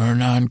 I am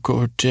Hernan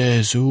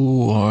Cortez.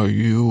 Who are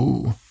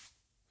you?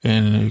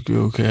 And the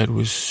goat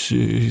god said,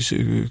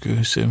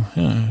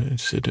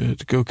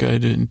 the goat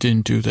god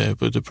didn't do that,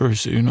 but the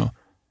person,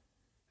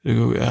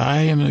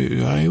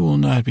 I will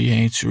not be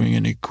answering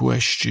any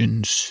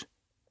questions.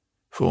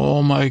 For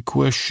all my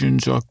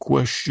questions are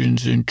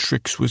questions and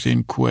tricks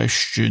within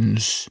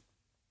questions.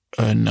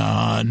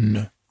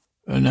 Anon.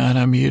 Anon,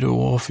 I'm here to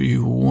offer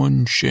you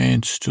one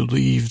chance to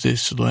leave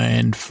this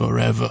land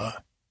forever.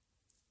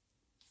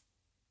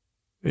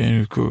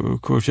 And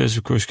Cortez,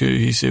 of course,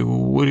 he said,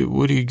 well,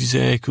 what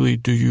exactly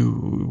do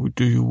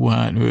you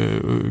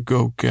want,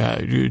 goat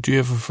god? Do you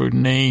have a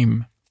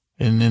name?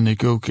 And then the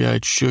goat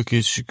god shook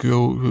his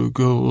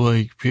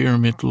go-like,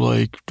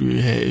 pyramid-like,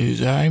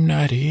 I'm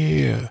not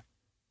here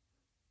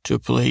to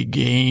play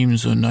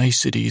games or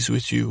niceties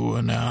with you,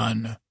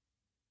 Anon.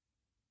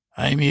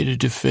 I'm here to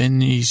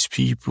defend these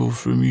people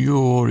from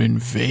your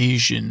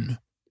invasion.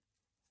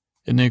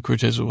 And then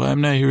Cortez, well,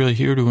 I'm not really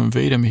here to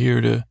invade. I'm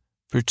here to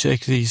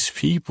protect these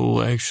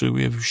people.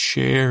 Actually,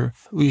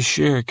 we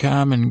share a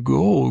common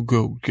goal,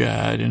 goat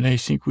god, and I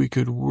think we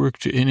could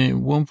work and at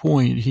one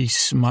point he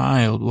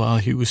smiled while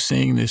he was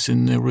saying this,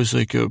 and there was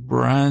like a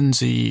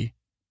bronzy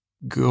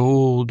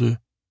gold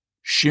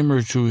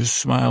shimmer to his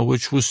smile,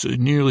 which was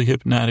nearly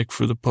hypnotic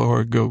for the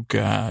poor goat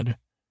god,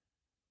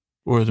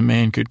 or the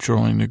man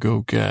controlling the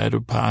goat god,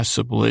 or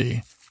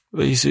possibly.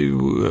 But he said,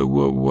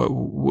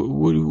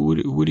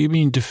 what do you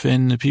mean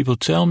defend the people?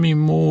 Tell me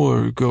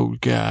more, goat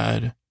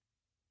god.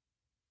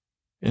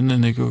 And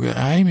then they go,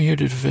 I'm here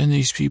to defend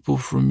these people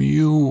from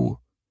you,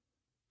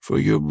 for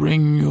you're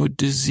bringing your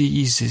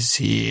diseases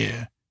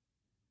here.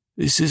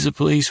 This is a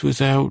place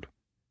without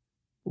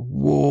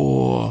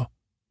war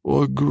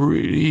or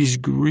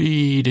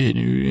greed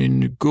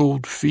and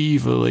gold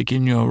fever like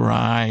in your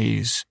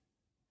eyes.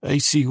 I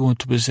see you want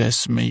to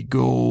possess my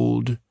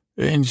gold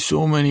and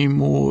so many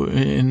more.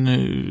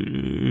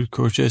 And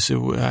Cortez said,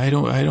 I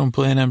don't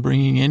plan on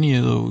bringing any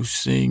of those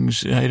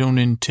things. I don't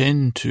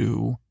intend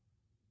to.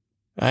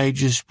 I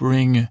just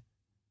bring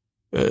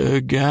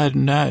a god,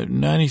 not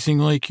anything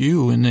like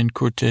you. And then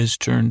Cortez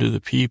turned to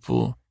the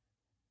people,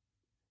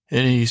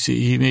 and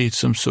he made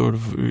some sort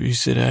of, he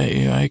said,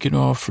 I can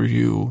offer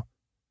you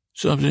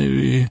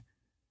something.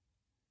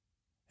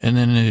 And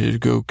then the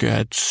goat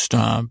god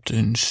stomped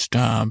and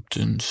stomped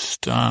and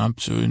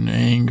stomped in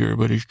anger,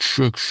 but it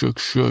shook.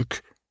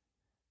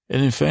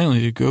 And then finally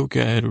the goat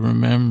god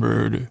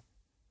remembered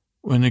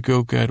when the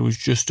goat god was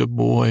just a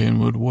boy and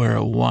would wear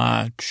a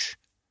watch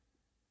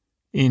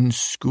in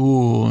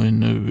school,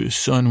 and the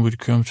sun would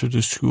come through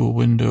the school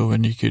window,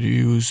 and he could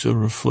use the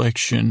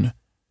reflection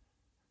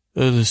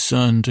of the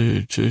sun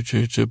to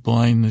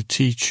blind the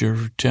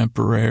teacher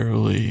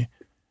temporarily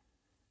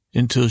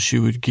until she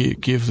would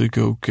give the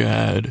goat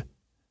god,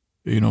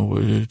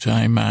 a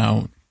time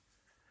out.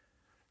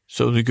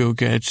 So the goat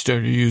god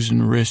started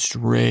using wrist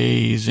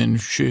rays, and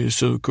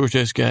so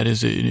Cortez got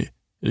the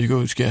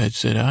goat god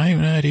said,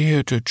 I'm not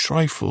here to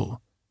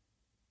trifle.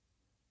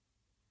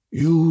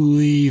 You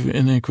leave.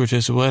 And then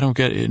Cortez said, well, I don't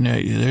get it.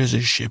 There's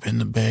a ship in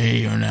the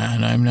bay or not,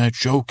 and I'm not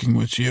joking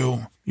with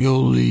you.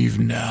 You'll leave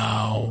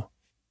now.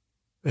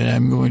 And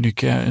I'm going to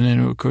count. And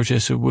then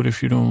Cortez said, what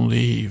if you don't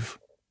leave?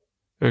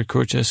 Or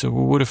Cortez said,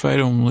 well, what if I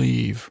don't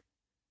leave?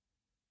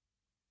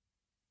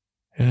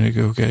 And the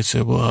goat guy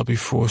said, well, I'll be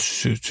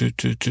forced to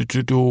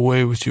do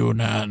away with you,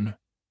 Nan.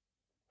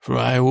 For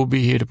I will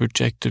be here to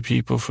protect the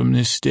people from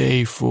this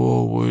day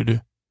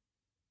forward.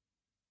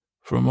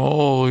 From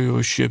all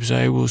your ships,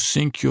 I will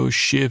sink your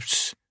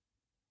ships.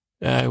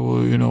 I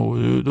will,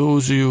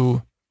 those of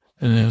you.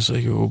 And I was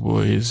like, oh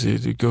boy,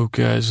 the goat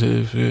guy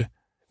says,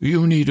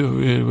 you need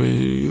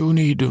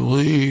to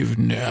leave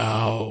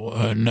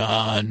now,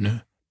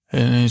 Nan.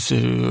 And I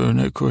said,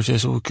 and of course I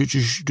said, well, could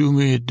you do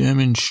me a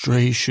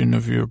demonstration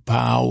of your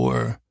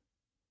power?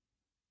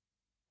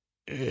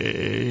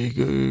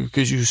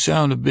 Because you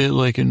sound a bit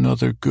like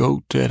another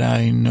goat that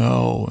I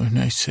know. And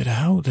I said,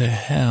 how the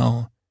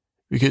hell?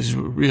 Because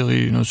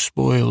really,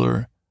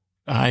 spoiler,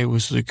 I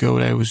was the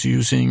goat. I was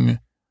using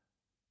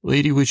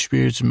Lady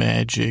Witchbeard's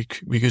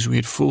magic because we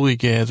had fully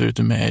gathered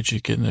the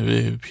magic in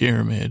the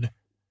pyramid,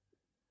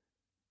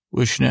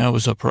 which now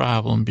was a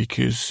problem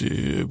because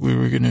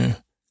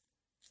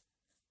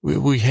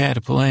we had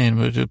a plan,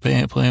 but the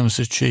plan was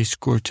to chase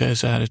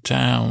Cortez out of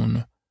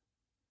town.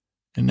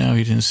 And now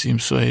he didn't seem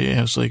so. I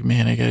was like,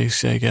 man, I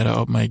gotta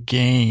up my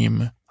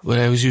game. But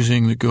I was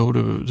using the coat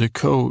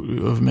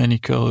of many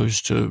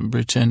colors to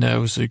pretend I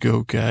was the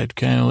goat guide,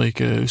 kind of like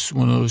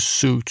one of those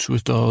suits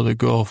with all the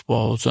golf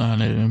balls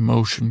on it and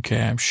motion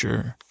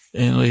capture.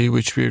 And Lady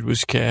Witchbeard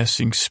was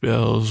casting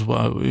spells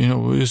while, it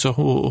was a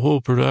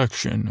whole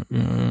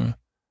production.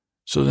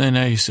 So then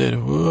I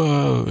said,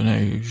 whoa, and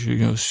I,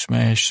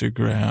 smashed the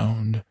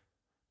ground.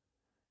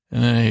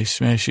 And then I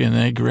smashed it, and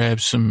then I grabbed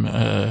some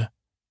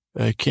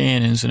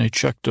cannons, and I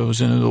chucked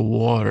those into the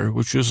water,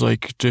 which was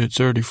like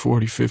 30,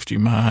 40, 50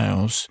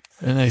 miles.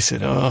 And I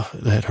said, oh,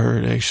 that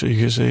hurt, actually,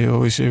 because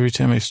every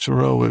time I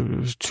throw, it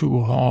was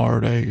too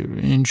hard. I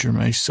injure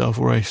myself,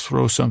 or I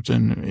throw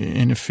something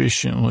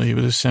inefficiently,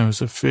 but this time it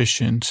was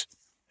efficient.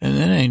 And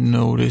then I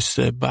noticed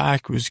that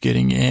Bach was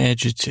getting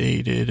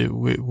agitated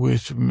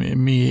with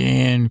me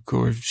and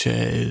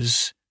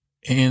Cortez.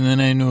 And then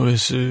I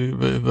noticed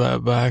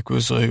Bach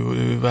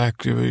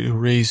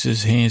raised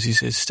his hands. He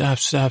said,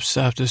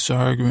 stop this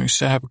argument.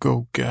 Stop,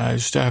 go,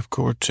 guys. Stop,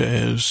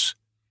 Cortez.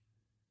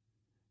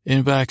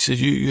 And Bach said,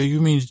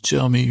 you mean to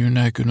tell me you're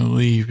not going to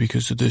leave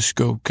because of this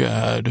goat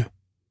god?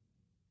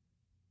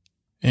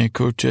 And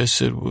Cortez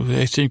said, well,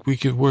 I think we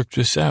could work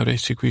this out. I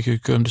think we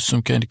could come to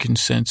some kind of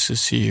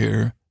consensus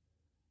here.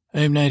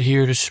 I'm not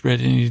here to spread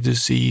any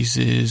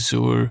diseases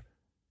or,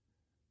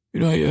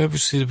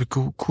 obviously the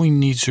queen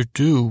needs her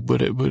due,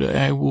 but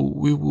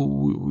we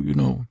will,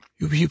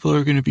 you people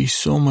are going to be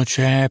so much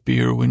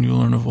happier when you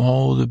learn of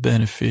all the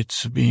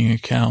benefits of being a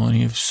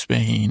colony of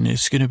Spain.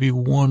 It's going to be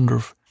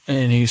wonderful.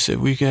 And he said,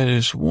 we got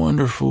this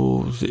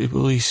wonderful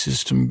belief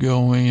system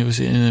going. It was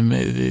in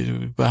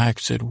the back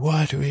said,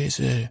 what is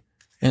it?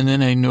 And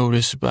then I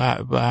noticed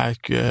Bach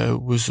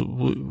was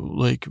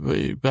like,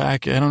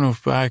 Bach, I don't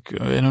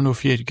know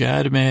if he had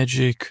God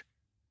magic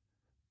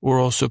or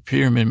also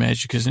pyramid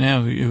magic, because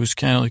now it was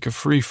kind of like a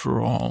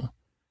free-for-all.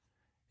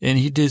 And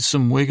he did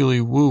some wiggly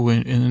woo,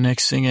 and the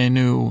next thing I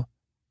knew,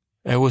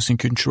 I wasn't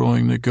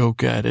controlling the goat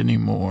god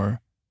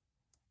anymore.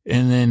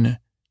 And then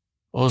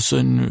all of a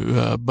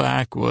sudden,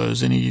 Bach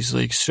was, and he's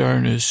like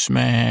starting to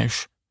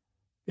smash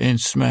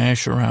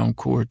around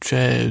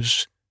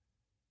Cortez.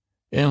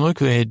 And look,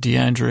 they had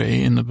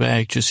DeAndre in the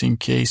back just in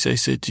case. I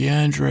said,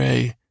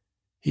 DeAndre,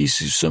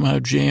 he's somehow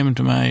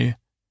jammed my,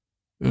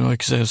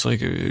 because I was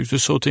like,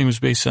 this whole thing was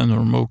based on the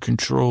remote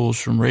controls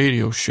from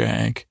Radio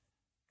Shack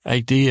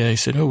idea. I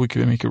said, we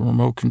could make a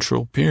remote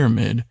control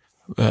pyramid.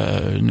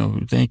 No,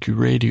 thank you,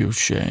 Radio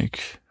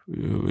Shack.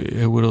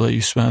 I would have let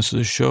you sponsor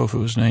the show if it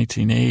was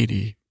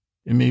 1980.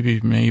 And maybe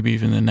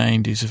even the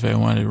 90s if I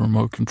wanted a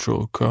remote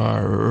control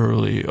car or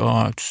early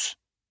aughts.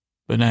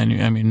 But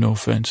no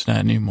offense, not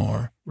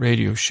anymore.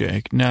 Radio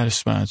Shack, not a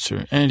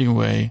sponsor.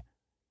 Anyway,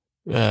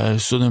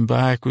 so then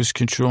Bach was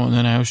controlling,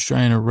 then I was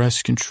trying to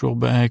wrest control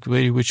back.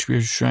 Lady Witchbeard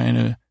was trying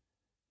to,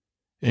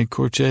 and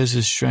Cortez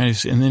is trying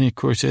to, and then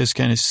Cortez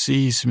kind of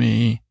sees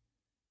me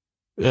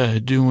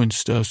doing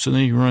stuff, so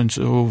then he runs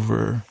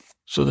over.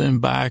 So then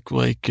Bach,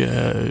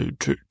 I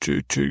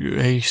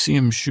see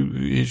him shoot,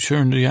 he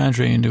turned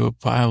DeAndre into a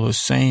pile of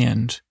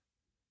sand,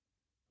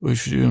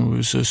 which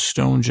was a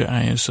stone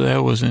giant, so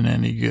that wasn't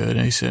any good.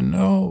 I said,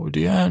 no,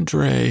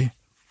 DeAndre.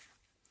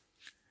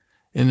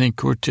 And then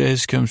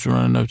Cortez comes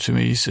running up to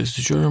me. He says,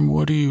 Germ,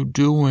 what are you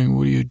doing?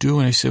 What are you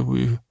doing? I said,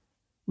 we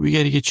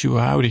got to get you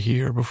out of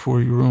here before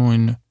you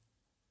ruin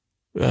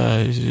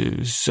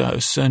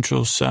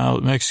Central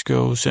South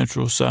Mexico,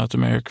 Central South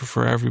America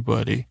for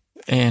everybody.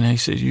 And I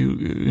said,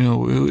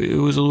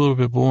 it was a little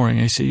bit boring.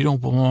 I said, you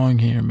don't belong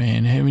here,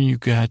 man. Haven't you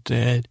got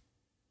that?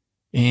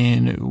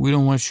 And we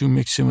don't want you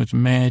mixing with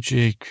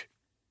magic.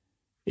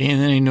 And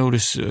then I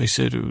noticed, I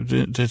said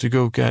that the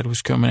goat god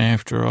was coming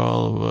after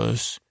all of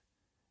us.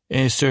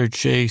 And it started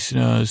chasing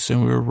us,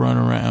 and we were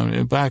running around.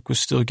 And Bach was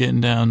still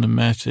getting down the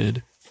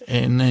method.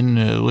 And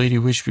then Lady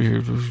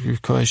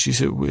Witchbeard,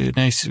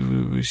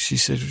 she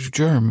said,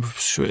 Germ.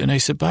 And I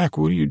said, Bach,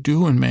 what are you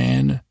doing,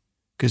 man?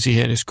 Because he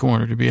had us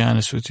cornered, to be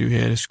honest with you. He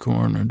had us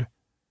cornered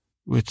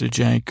with the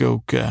giant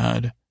goat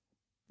god.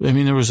 I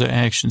mean, there was an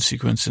action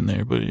sequence in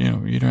there, but,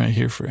 you're not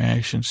here for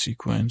action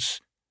sequence.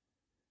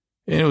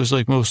 And it was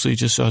like mostly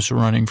just us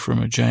running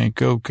from a giant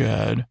goat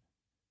god.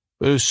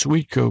 But it was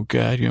sweet goat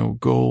god,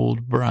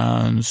 gold,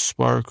 bronze,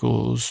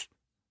 sparkles,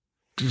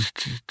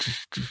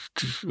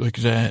 like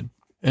that.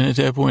 And at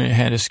that point, it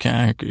had us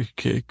kind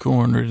of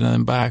cornered, and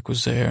then Bach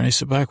was there. And I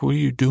said, Bach, what are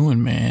you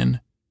doing, man?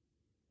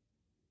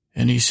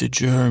 And he said,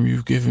 Germ,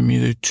 you've given me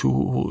the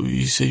tool.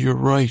 He said, you're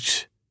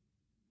right.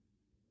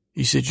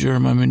 He said,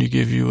 Germ, I'm going to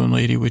give you and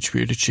Lady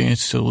Witchbeard a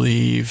chance to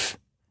leave.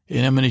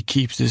 And I'm going to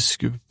keep this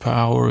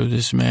power,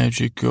 this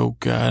magic goat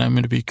god. I'm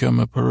going to become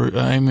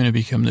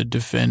the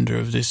defender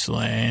of this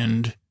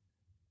land.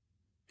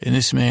 And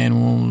this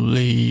man won't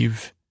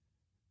leave.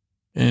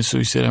 And so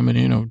he said, I'm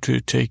going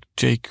to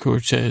take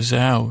Cortez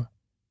out.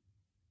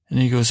 And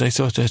he goes, I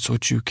thought that's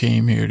what you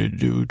came here to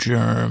do,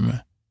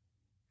 Germ.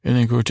 And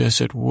then Cortez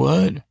said,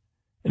 what?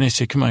 And I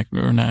said, come on,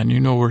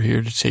 Hernan, we're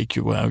here to take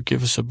you out.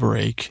 Give us a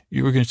break.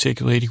 You were going to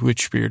take Lady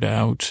Witchbeard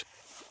out.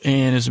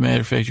 And as a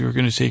matter of fact, you were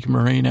going to take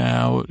Marina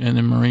out. And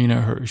then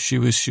Marina, she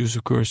was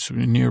of course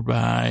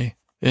nearby.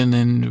 And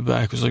then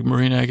Bach was like,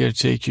 Marina, I got to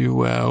take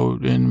you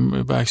out.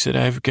 And Bach said,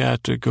 I've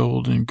got the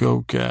golden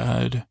goat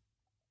god.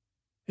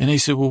 And I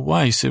said, well,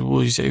 why? He said,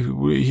 well,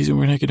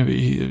 we're not going to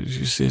be,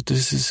 he said,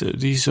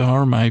 these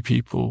are my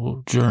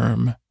people,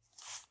 Germ.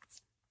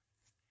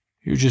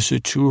 You're just a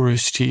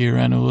tourist here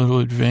on a little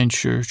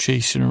adventure,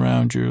 chasing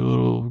around your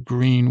little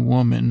green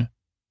woman.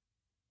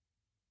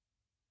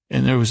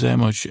 And there was that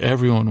much,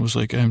 everyone was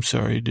like, I'm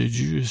sorry, did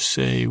you just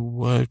say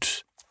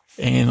what?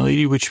 And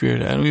Lady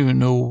Witchbeard, I don't even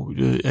know, I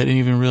didn't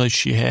even realize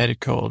she had a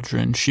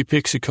cauldron. She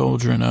picks a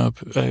cauldron up.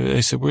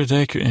 I said, where's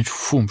that? And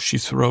boom, she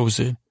throws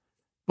it.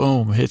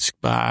 Boom, hits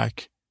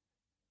Bach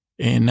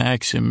and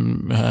knocks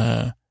him,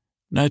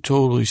 not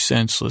totally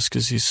senseless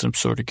because he's some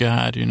sort of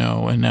god, and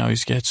now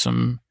he's got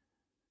some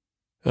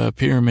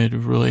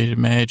pyramid-related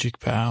magic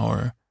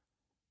power.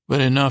 but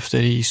enough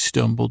that he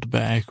stumbled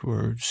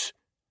backwards.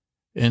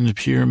 And the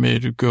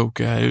pyramid goat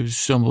guy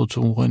stumbled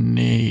to one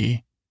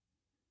knee.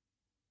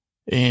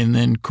 And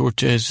then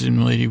Cortez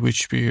and Lady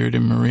Witchbeard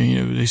and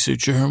Marina, they said,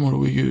 Germ, what do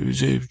we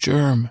use? They said,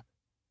 Germ.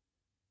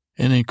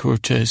 And then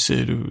Cortez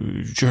said,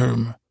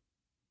 Germ,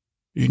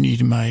 you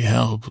need my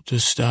help to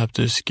stop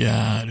this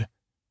god.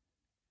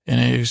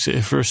 And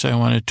at first I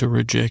wanted to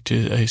reject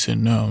it. I said,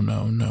 no.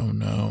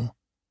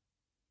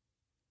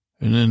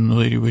 And then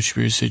Lady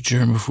Witchbeard said,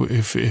 Germ,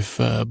 if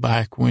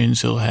Bach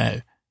wins,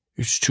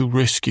 it's too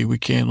risky. We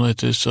can't let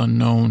this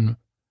unknown.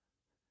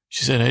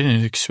 She said, I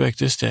didn't expect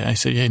this to. I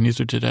said, yeah,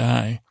 neither did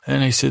I.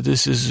 And I said,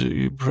 this is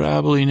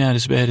probably not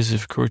as bad as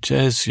if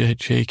Cortez had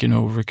taken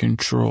over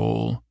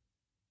control.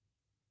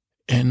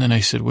 And then I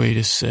said, wait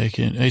a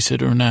second. I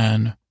said,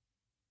 Hernan.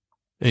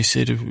 I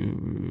said,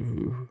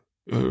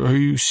 are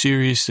you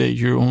serious that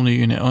you're only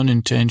going to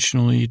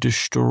unintentionally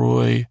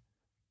destroy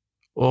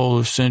all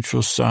of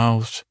Central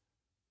South?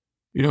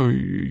 You know,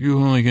 you're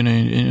only going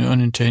to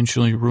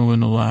unintentionally ruin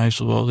the lives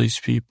of all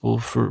these people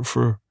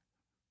for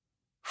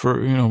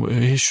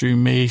history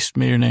may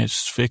or not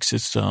fix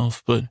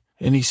itself.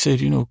 And he said,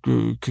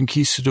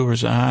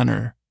 conquistador's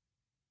honor.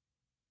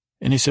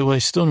 And he said, well, I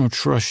still don't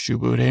trust you,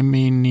 but I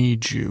may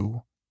need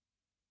you.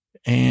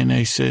 And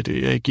I said,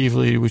 I gave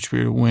Lady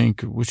Witchbeard a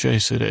wink, which I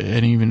said, I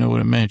didn't even know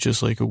what it meant,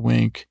 just like a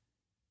wink.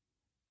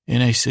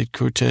 And I said,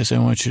 Cortez, I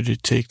want you to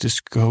take this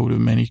coat of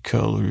many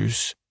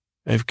colors.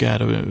 I've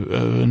got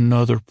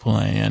another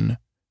plan,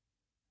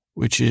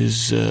 which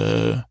is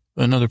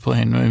another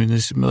plan. I mean,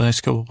 the last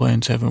couple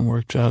plans haven't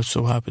worked out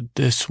so hot, but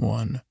this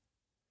one,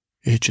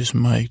 it just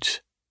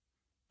might.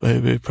 But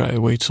it probably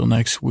wait till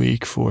next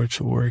week for it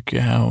to work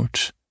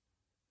out.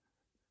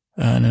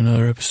 On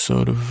another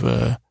episode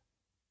of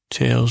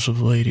Tales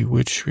of Lady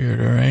Witchbeard,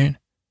 all right?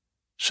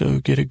 So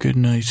get a good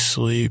night's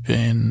sleep,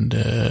 and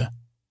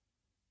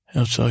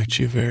I'll talk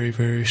to you very,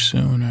 very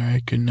soon, all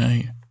right? Good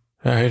night.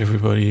 All right,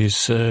 everybody,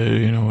 as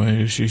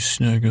you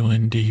snuggle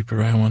in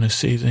deeper, I want to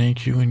say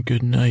thank you and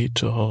good night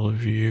to all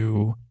of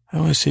you. I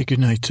want to say good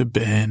night to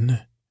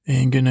Ben,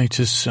 and good night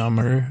to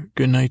Summer,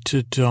 good night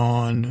to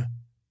Dawn,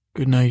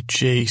 good night,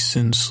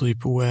 Jason,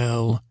 sleep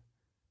well.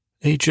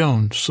 Hey,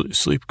 Joan,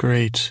 sleep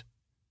great.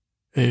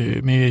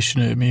 Maybe I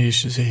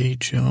should say, hey,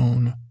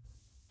 Joan,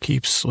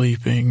 keep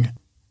sleeping.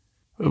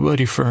 My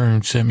buddy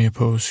Fern sent me a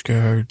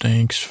postcard.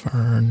 Thanks,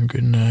 Fern.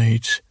 Good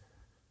night.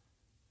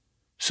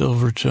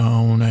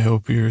 Silvertone, I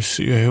hope you're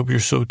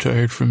so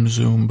tired from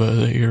Zumba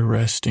that you're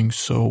resting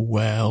so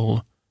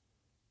well.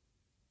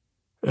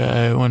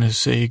 I want to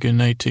say good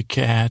night to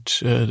Cat,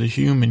 the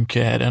human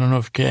cat. I don't know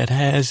if Cat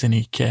has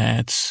any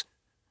cats,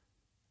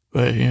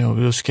 but,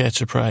 those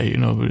cats are probably,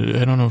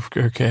 I don't know if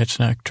our cat's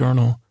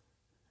nocturnal.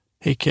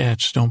 Hey,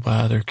 cats, don't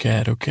bother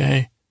Cat,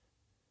 okay?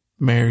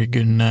 Mary,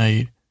 good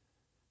night.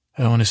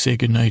 I want to say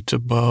good night to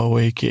Bo,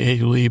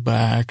 a.k.a. Lee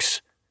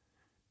Box.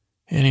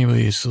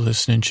 Anyways,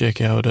 listening, check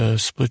out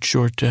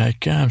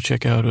splitshort.com.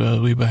 Check out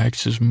Lee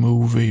Box's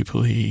movie,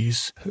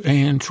 please.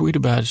 And tweet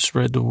about it,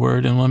 spread the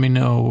word, and let me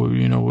know,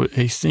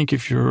 I think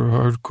if you're a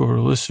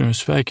hardcore listener of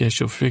this podcast,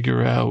 you'll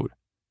figure out.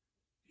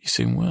 You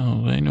say,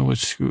 well, I know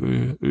what's, those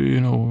of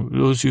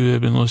you that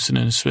have been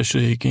listening,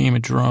 especially Game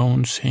of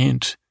Drones,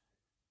 hint.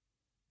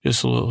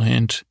 Just a little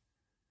hint.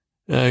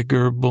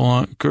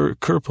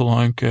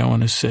 Kerpalunk, I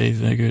want to say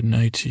good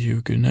night to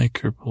you. Good night,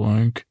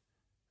 Kerpalunk.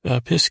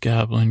 Piss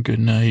Goblin, good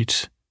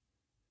night.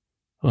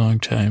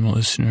 Long-time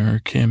listener,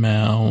 Kim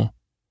Al.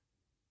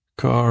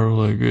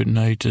 Carla, good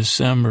night.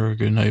 December,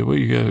 good night.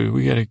 We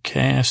got a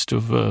cast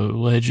of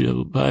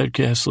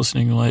podcast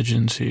listening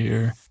legends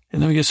here.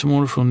 And then we get some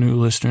wonderful new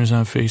listeners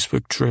on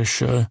Facebook.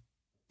 Trisha,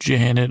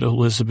 Janet,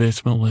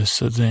 Elizabeth,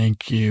 Melissa,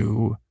 thank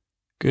you.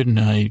 Good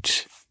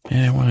night.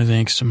 And I want to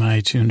thanks to my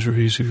iTunes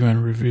reviews. If you want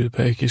to review the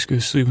podcast, go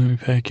to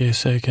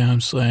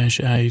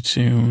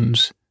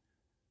sleepwithmepodcast.com/iTunes.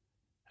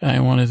 I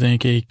want to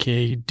thank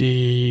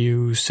AKD,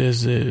 who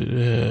says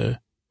that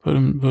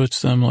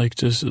puts them right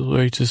to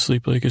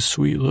sleep like a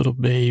sweet little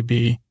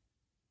baby.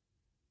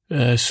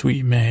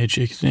 Sweet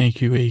magic.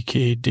 Thank you,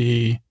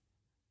 AKD.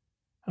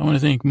 I want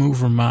to thank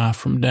Mover Ma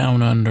from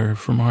Down Under,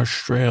 from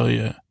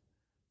Australia.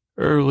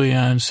 Early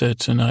onset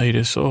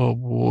tinnitus. Oh,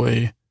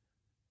 boy.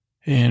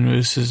 And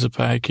this is a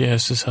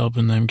podcast that's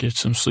helping them get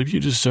some sleep. You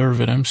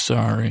deserve it. I'm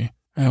sorry.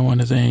 I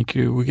want to thank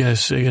you. I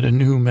got a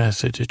new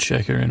method to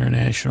check our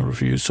international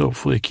reviews.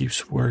 Hopefully it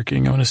keeps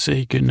working. I want to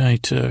say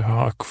goodnight to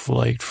Hawk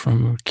Flight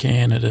from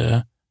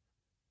Canada.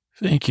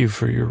 Thank you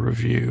for your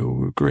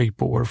review. Great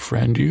boar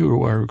friend.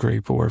 You are a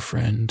great boar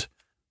friend.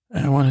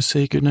 I want to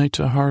say goodnight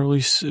to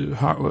Harley,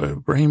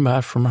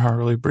 Brainbot from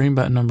Harley,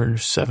 Brainbot number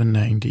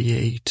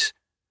 798.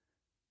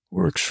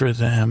 Works for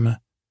them.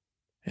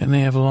 And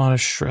they have a lot of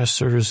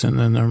stressors, and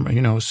then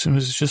they're, as soon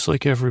as it's just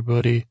like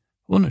everybody,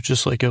 well, not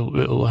just like a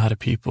lot of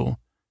people,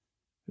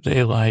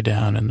 they lie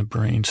down and the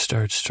brain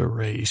starts to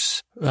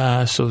race.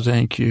 So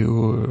thank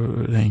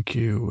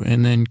you.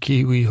 And then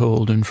Kiwi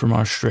Holden from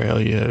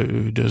Australia,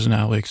 who does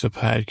not like the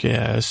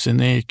podcast, and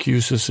they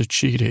accuse us of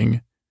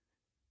cheating.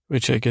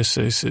 which I guess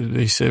they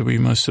said we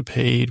must have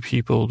paid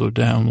people to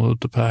download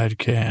the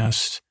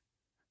podcast.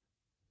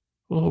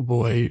 Oh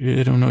boy,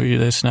 I don't know.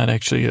 That's not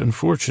actually,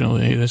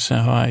 unfortunately, that's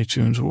not how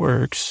iTunes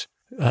works.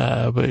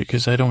 But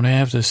because I don't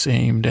have the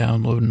same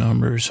download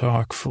numbers,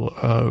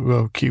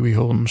 Kiwi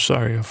Hold'em,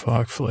 sorry,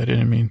 Hawkfly, I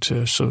didn't mean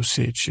to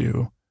associate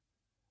you.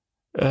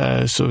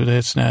 So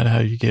that's not how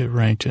you get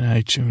ranked in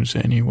iTunes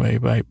anyway,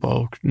 by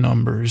bulk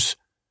numbers.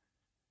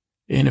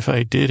 And if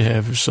I did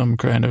have some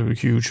kind of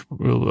huge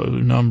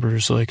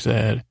numbers like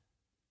that,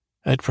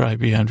 I'd probably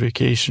be on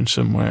vacation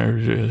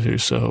somewhere.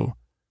 So,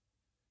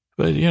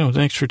 but,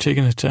 thanks for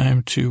taking the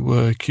time to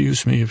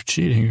accuse me of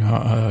cheating,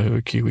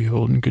 Kiwi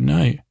Holden. Good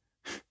night.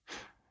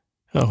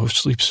 Oh,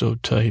 sleep so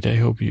tight. I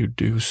hope you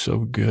do so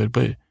good.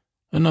 But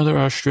another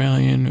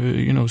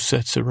Australian,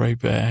 sets it right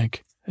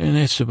back. And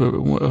it's a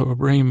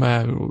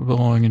BrainBot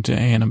belonging to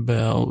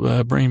Annabelle,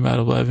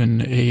 BrainBot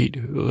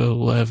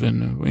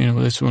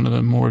 11.8.11. That's one of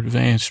the more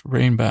advanced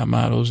BrainBot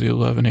models, the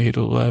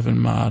 11.8.11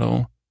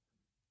 model.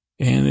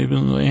 And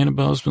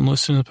Annabelle's been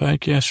listening to the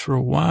podcast for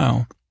a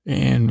while.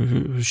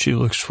 And she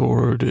looks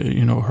forward,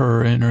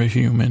 her and her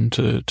human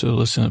to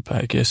listen to the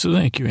podcast. So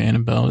thank you,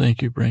 Annabelle.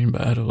 Thank you,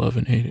 BrainBot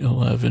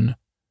 11.8.11.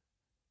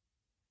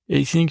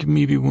 I think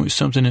maybe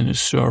something in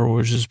Star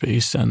Wars is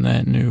based on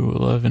that new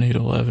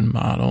 11.8.11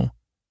 model.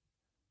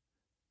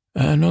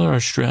 Another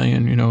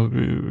Australian,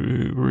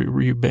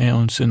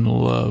 rebalancing the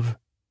love.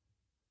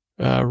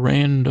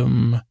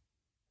 Random,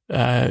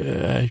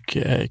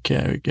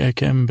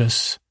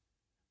 Kembus.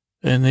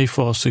 And they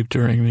fall asleep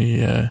during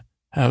the,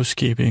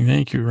 housekeeping.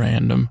 Thank you,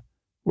 Random.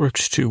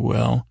 Works too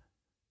well.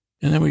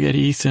 And then we got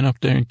Ethan up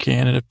there in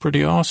Canada.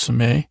 Pretty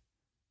awesome, eh?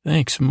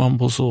 Thanks,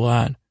 mumbles a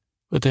lot.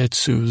 But that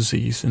soothes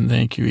Ethan.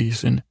 Thank you,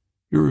 Ethan.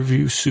 Your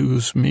review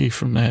soothes me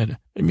from that.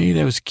 Maybe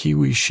that was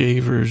Kiwi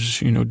Shavers,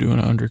 doing an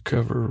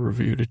undercover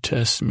review to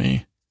test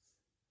me.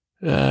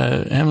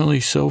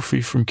 Emily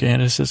Sophie from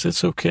Canada says,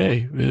 it's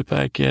okay. The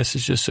podcast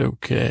is just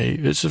okay.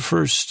 It's the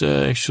first,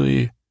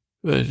 actually,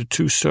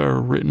 2-star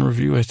written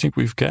review I think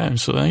we've gotten.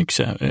 So thanks,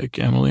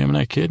 Emily. I'm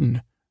not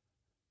kidding.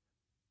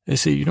 I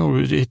say,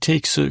 it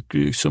takes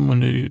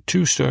someone to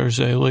 2 stars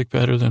I like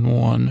better than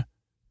 1.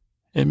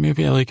 And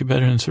maybe I like it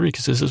better than 3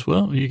 because this is,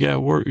 you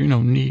got work,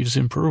 needs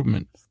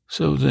improvement.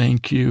 So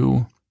thank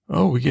you.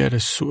 Oh, we got a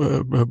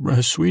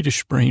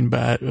Swedish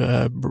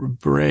BrainBot,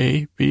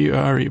 Brea,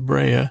 B-R-E,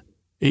 Brea,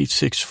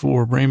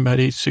 864, BrainBot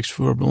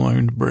 864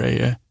 belonging to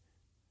Brea.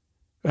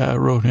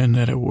 Wrote in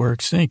that it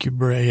works. Thank you,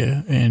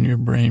 Brea, and your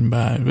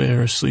BrainBot.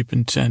 They're asleep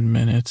in 10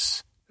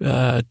 minutes.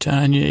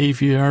 Tanya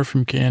AVR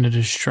from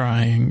Canada's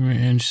trying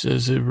and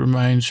says it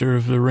reminds her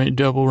of the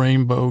double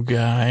rainbow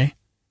guy.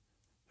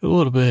 A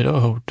little bit.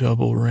 Oh,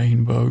 double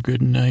rainbow.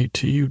 Good night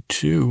to you,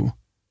 too.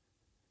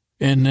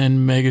 And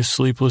then Mega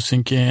Sleepless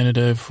in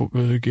Canada,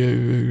 helping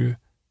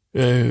the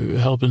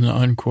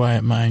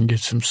unquiet mind get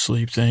some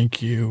sleep.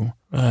 Thank you.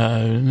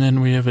 And then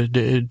we have a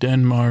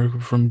Denmark,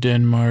 Padre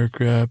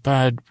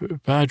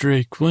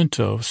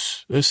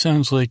Quintos. That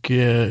sounds like,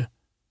 that'd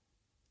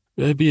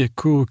be a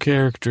cool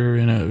character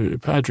in a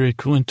Padre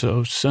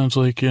Quintos. Sounds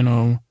like,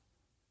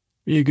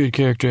 be a good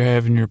character to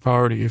have in your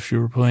party if you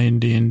were playing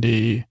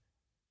D&D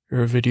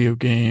or a video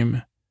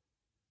game.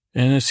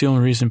 And that's the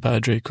only reason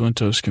Padre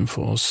Quintos can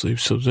fall asleep.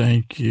 So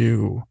thank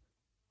you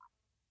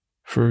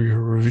for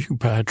your review,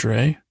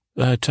 Padre.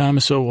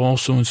 Thomas O.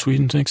 also in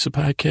Sweden thinks the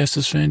podcast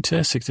is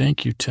fantastic.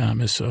 Thank you,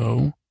 Thomas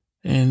O.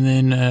 And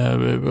then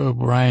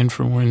Brian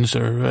from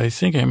Windsor. I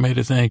think I might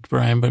have thanked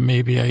Brian, but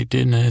maybe I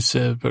didn't. I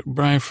said, but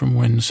Brian from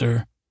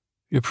Windsor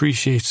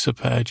appreciates the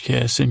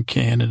podcast in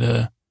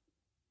Canada.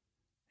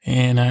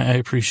 And I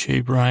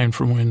appreciate Brian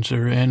from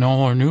Windsor and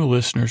all our new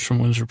listeners from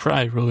Windsor,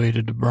 probably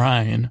related to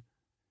Brian.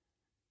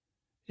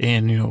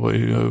 And, I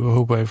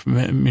hope I've,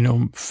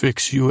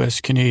 fixed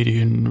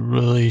U.S.-Canadian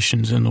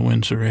relations in the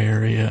Windsor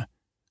area.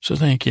 So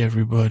thank you,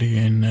 everybody,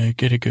 and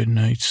get a good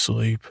night's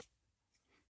sleep.